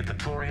managed to get the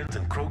Turians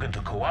and Krogan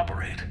to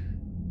cooperate,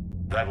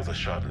 that was a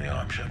shot in the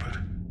arm, Shepard.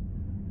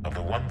 Of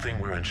the one thing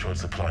we're in short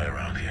supply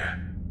around here,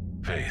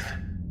 faith.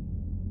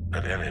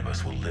 That any of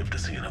us will live to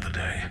see another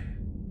day.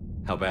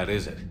 How bad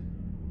is it?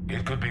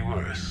 It could be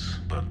worse,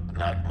 but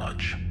not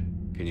much.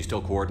 Can you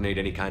still coordinate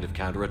any kind of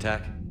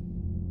counterattack?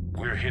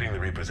 We're hitting the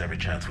Reapers every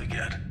chance we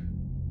get.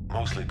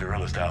 Mostly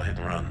guerrilla-style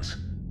hit-and-runs,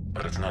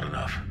 but it's not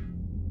enough.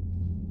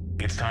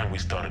 It's time we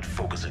started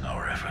focusing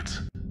our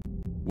efforts.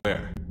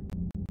 Where?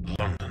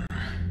 London.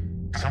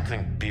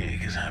 Something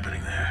big is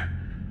happening there.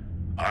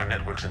 Our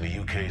networks in the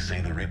UK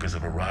say the Reapers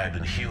have arrived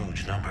in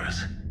huge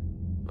numbers.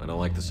 I don't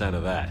like the sound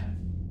of that.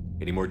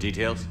 Any more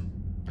details?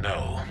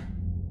 No.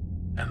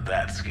 And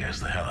that scares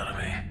the hell out of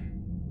me.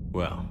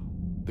 Well,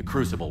 the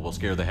Crucible will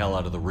scare the hell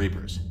out of the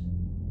Reapers.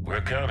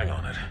 We're counting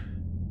on it.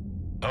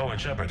 Oh,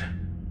 and Shepard,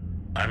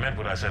 I meant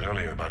what I said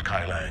earlier about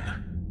Kai Lang.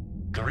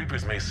 The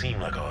Reapers may seem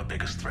like our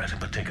biggest threat,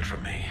 but take it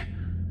from me.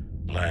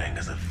 Lang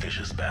is a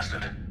vicious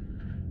bastard.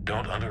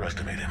 Don't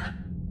underestimate him.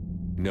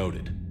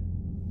 Noted.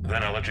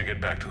 Then I'll let you get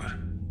back to it.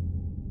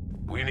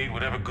 We need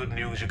whatever good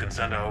news you can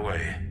send our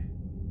way.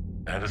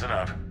 Anderson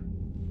out.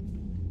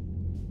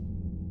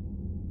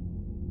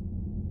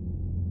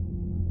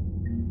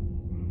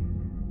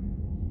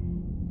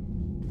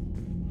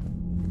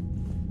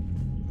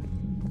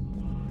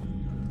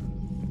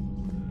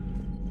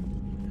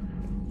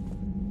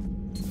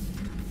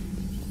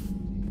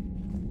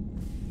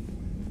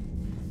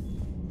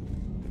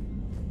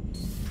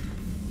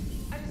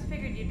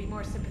 You'd be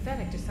more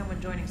sympathetic to someone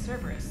joining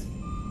Cerberus.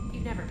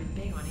 You've never been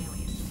big on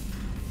aliens.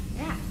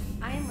 Yeah,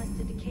 I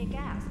enlisted to kick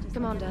ass.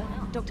 Commander,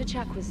 Dr.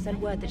 Chakwas sent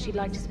word that she'd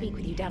like to speak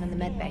with you down in the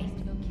med bay.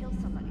 To go kill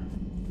somebody.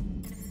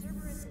 And if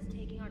Cerberus is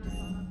taking our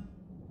diploma...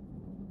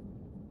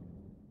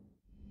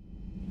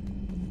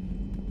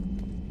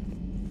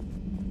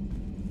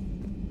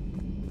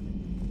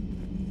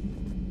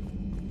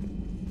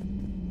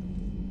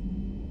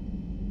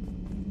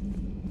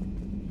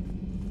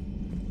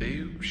 Are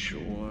you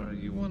sure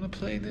you want to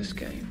play this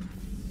game?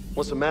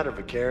 What's the matter,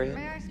 Vicarian?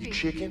 May I speak You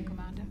to you, chicken?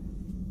 Commander?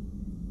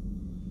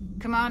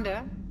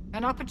 Commander,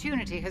 an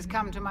opportunity has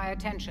come to my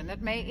attention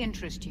that may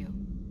interest you.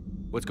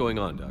 What's going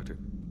on, Doctor?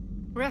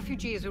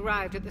 Refugees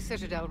arrived at the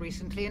Citadel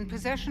recently in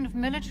possession of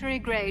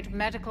military-grade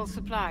medical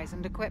supplies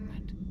and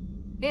equipment.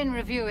 In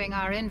reviewing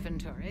our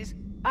inventories,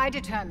 I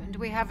determined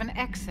we have an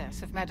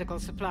excess of medical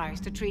supplies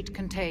to treat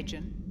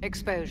contagion,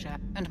 exposure,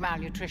 and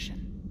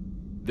malnutrition.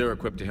 They're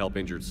equipped to help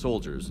injured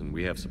soldiers, and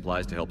we have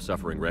supplies to help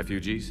suffering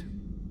refugees?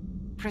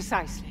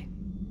 Precisely.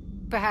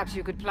 Perhaps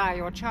you could ply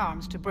your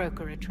charms to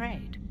broker a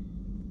trade.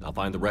 I'll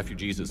find the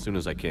refugees as soon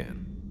as I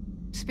can.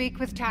 Speak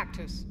with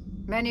Tactus.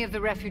 Many of the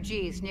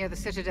refugees near the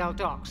Citadel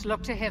docks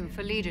look to him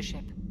for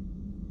leadership.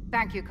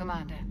 Thank you,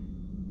 Commander.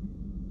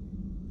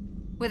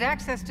 With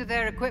access to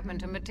their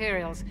equipment and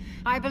materials,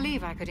 I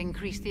believe I could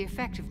increase the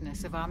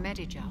effectiveness of our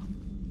Medigel.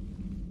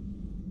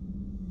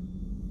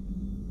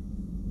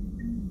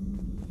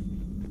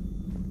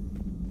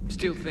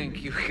 Still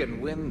think you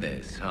can win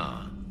this,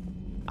 huh?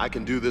 I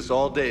can do this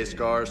all day,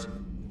 Scars.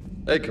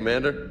 Hey,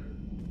 Commander.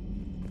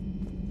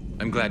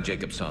 I'm glad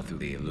Jacob saw through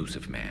the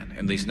elusive man.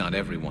 At least not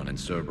everyone in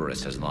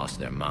Cerberus has lost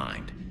their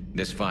mind.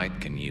 This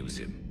fight can use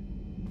him.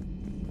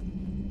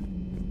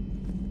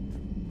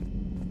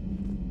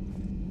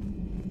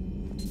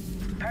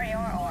 Per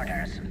your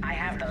orders, I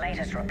have the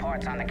latest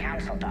reports on the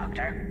Council,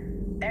 Doctor.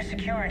 Their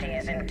security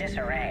is in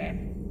disarray,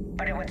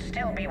 but it would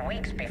still be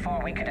weeks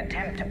before we could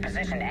attempt to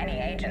position any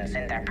agents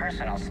in their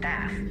personal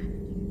staff.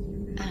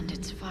 And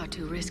it's far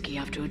too risky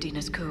after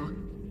Udina's coup.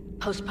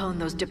 Postpone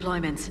those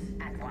deployments.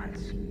 At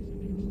once.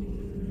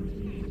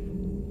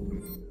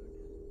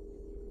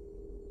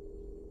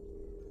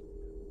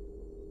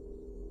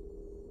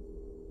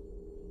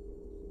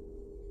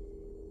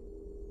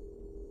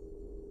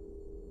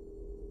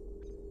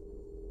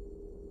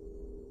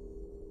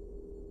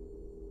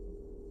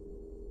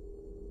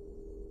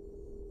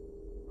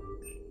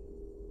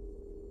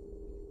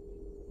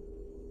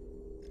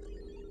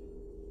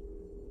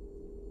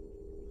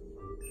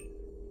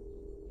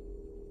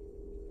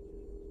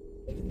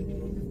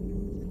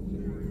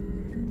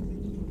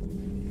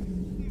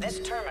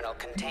 This terminal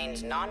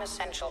contains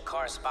non-essential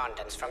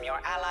correspondence from your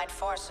allied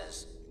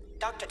forces.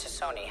 Dr.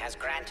 Tassoni has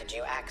granted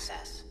you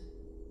access.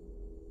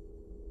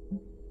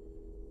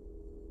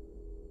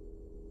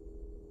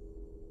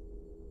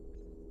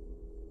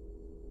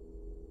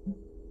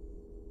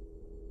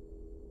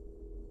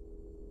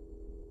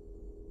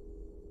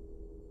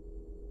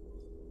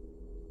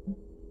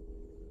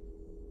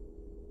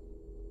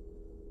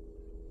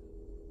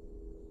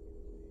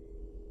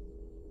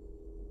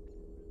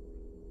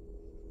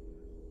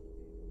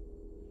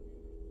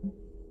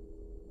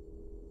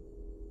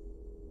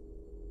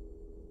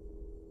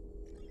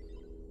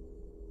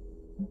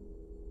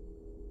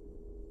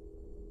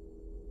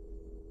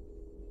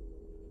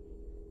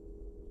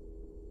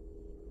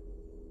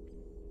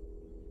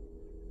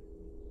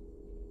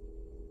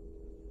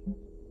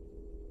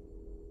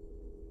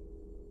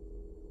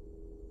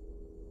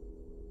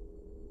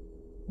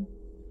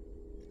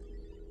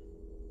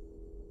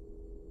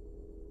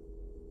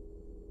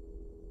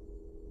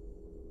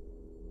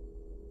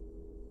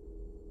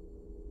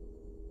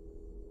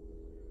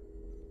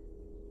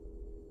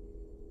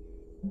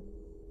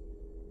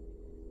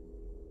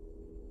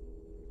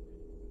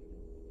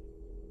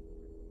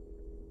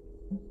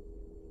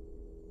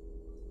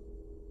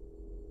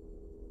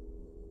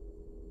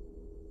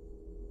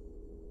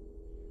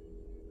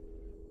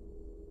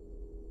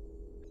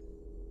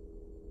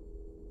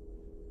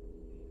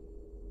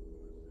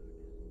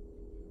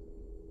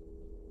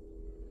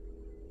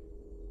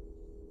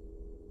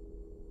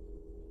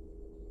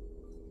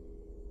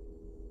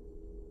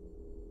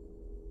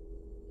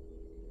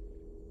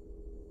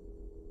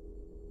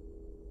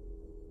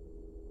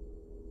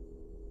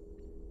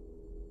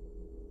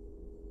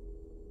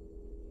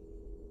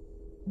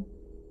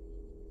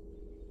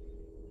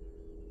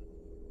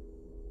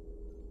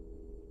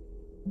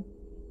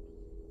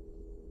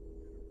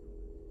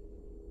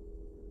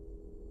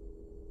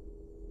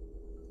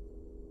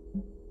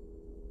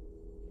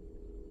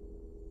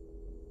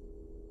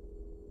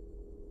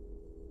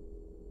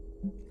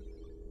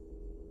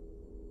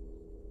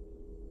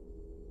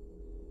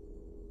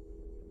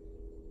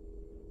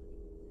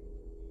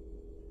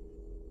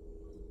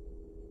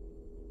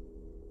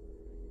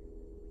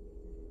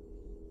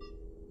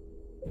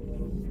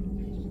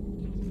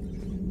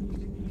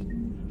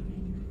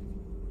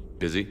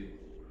 Busy?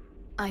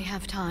 I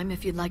have time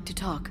if you'd like to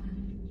talk.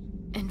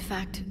 In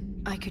fact,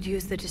 I could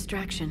use the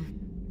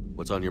distraction.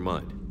 What's on your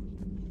mind?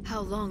 How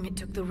long it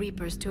took the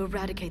Reapers to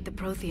eradicate the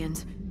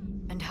Protheans,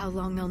 and how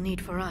long they'll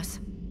need for us.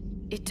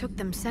 It took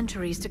them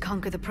centuries to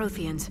conquer the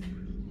Protheans.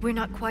 We're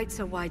not quite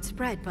so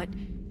widespread, but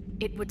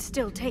it would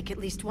still take at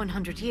least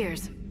 100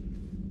 years.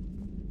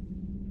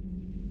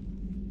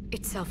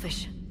 It's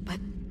selfish, but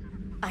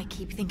I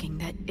keep thinking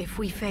that if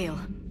we fail...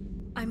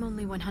 I'm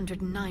only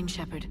 109,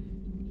 Shepard.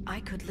 I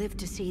could live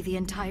to see the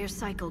entire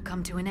cycle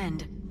come to an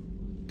end.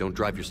 Don't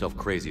drive yourself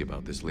crazy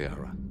about this,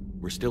 Liara.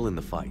 We're still in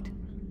the fight.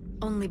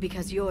 Only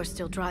because you're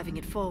still driving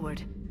it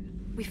forward.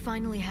 We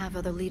finally have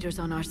other leaders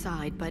on our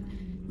side, but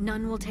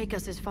none will take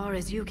us as far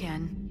as you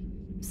can.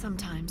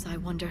 Sometimes I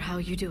wonder how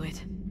you do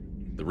it.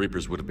 The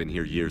Reapers would have been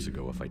here years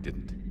ago if I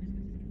didn't.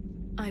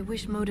 I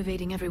wish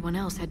motivating everyone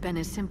else had been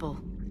as simple.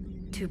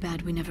 Too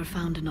bad we never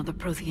found another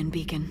Prothean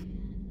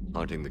beacon.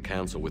 Haunting the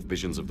Council with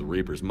visions of the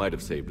Reapers might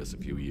have saved us a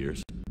few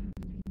years.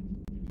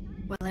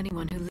 Well,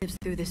 anyone who lives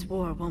through this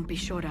war won't be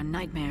short on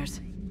nightmares.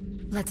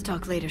 Let's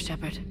talk later,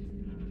 Shepard.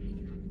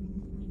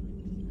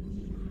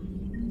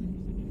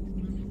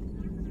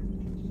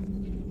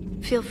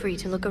 Feel free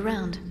to look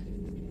around.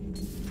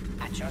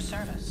 At your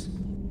service.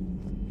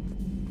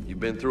 You've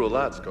been through a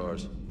lot,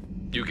 Scars.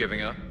 You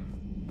giving up?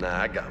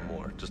 Nah, I got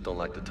more. Just don't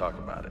like to talk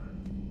about it.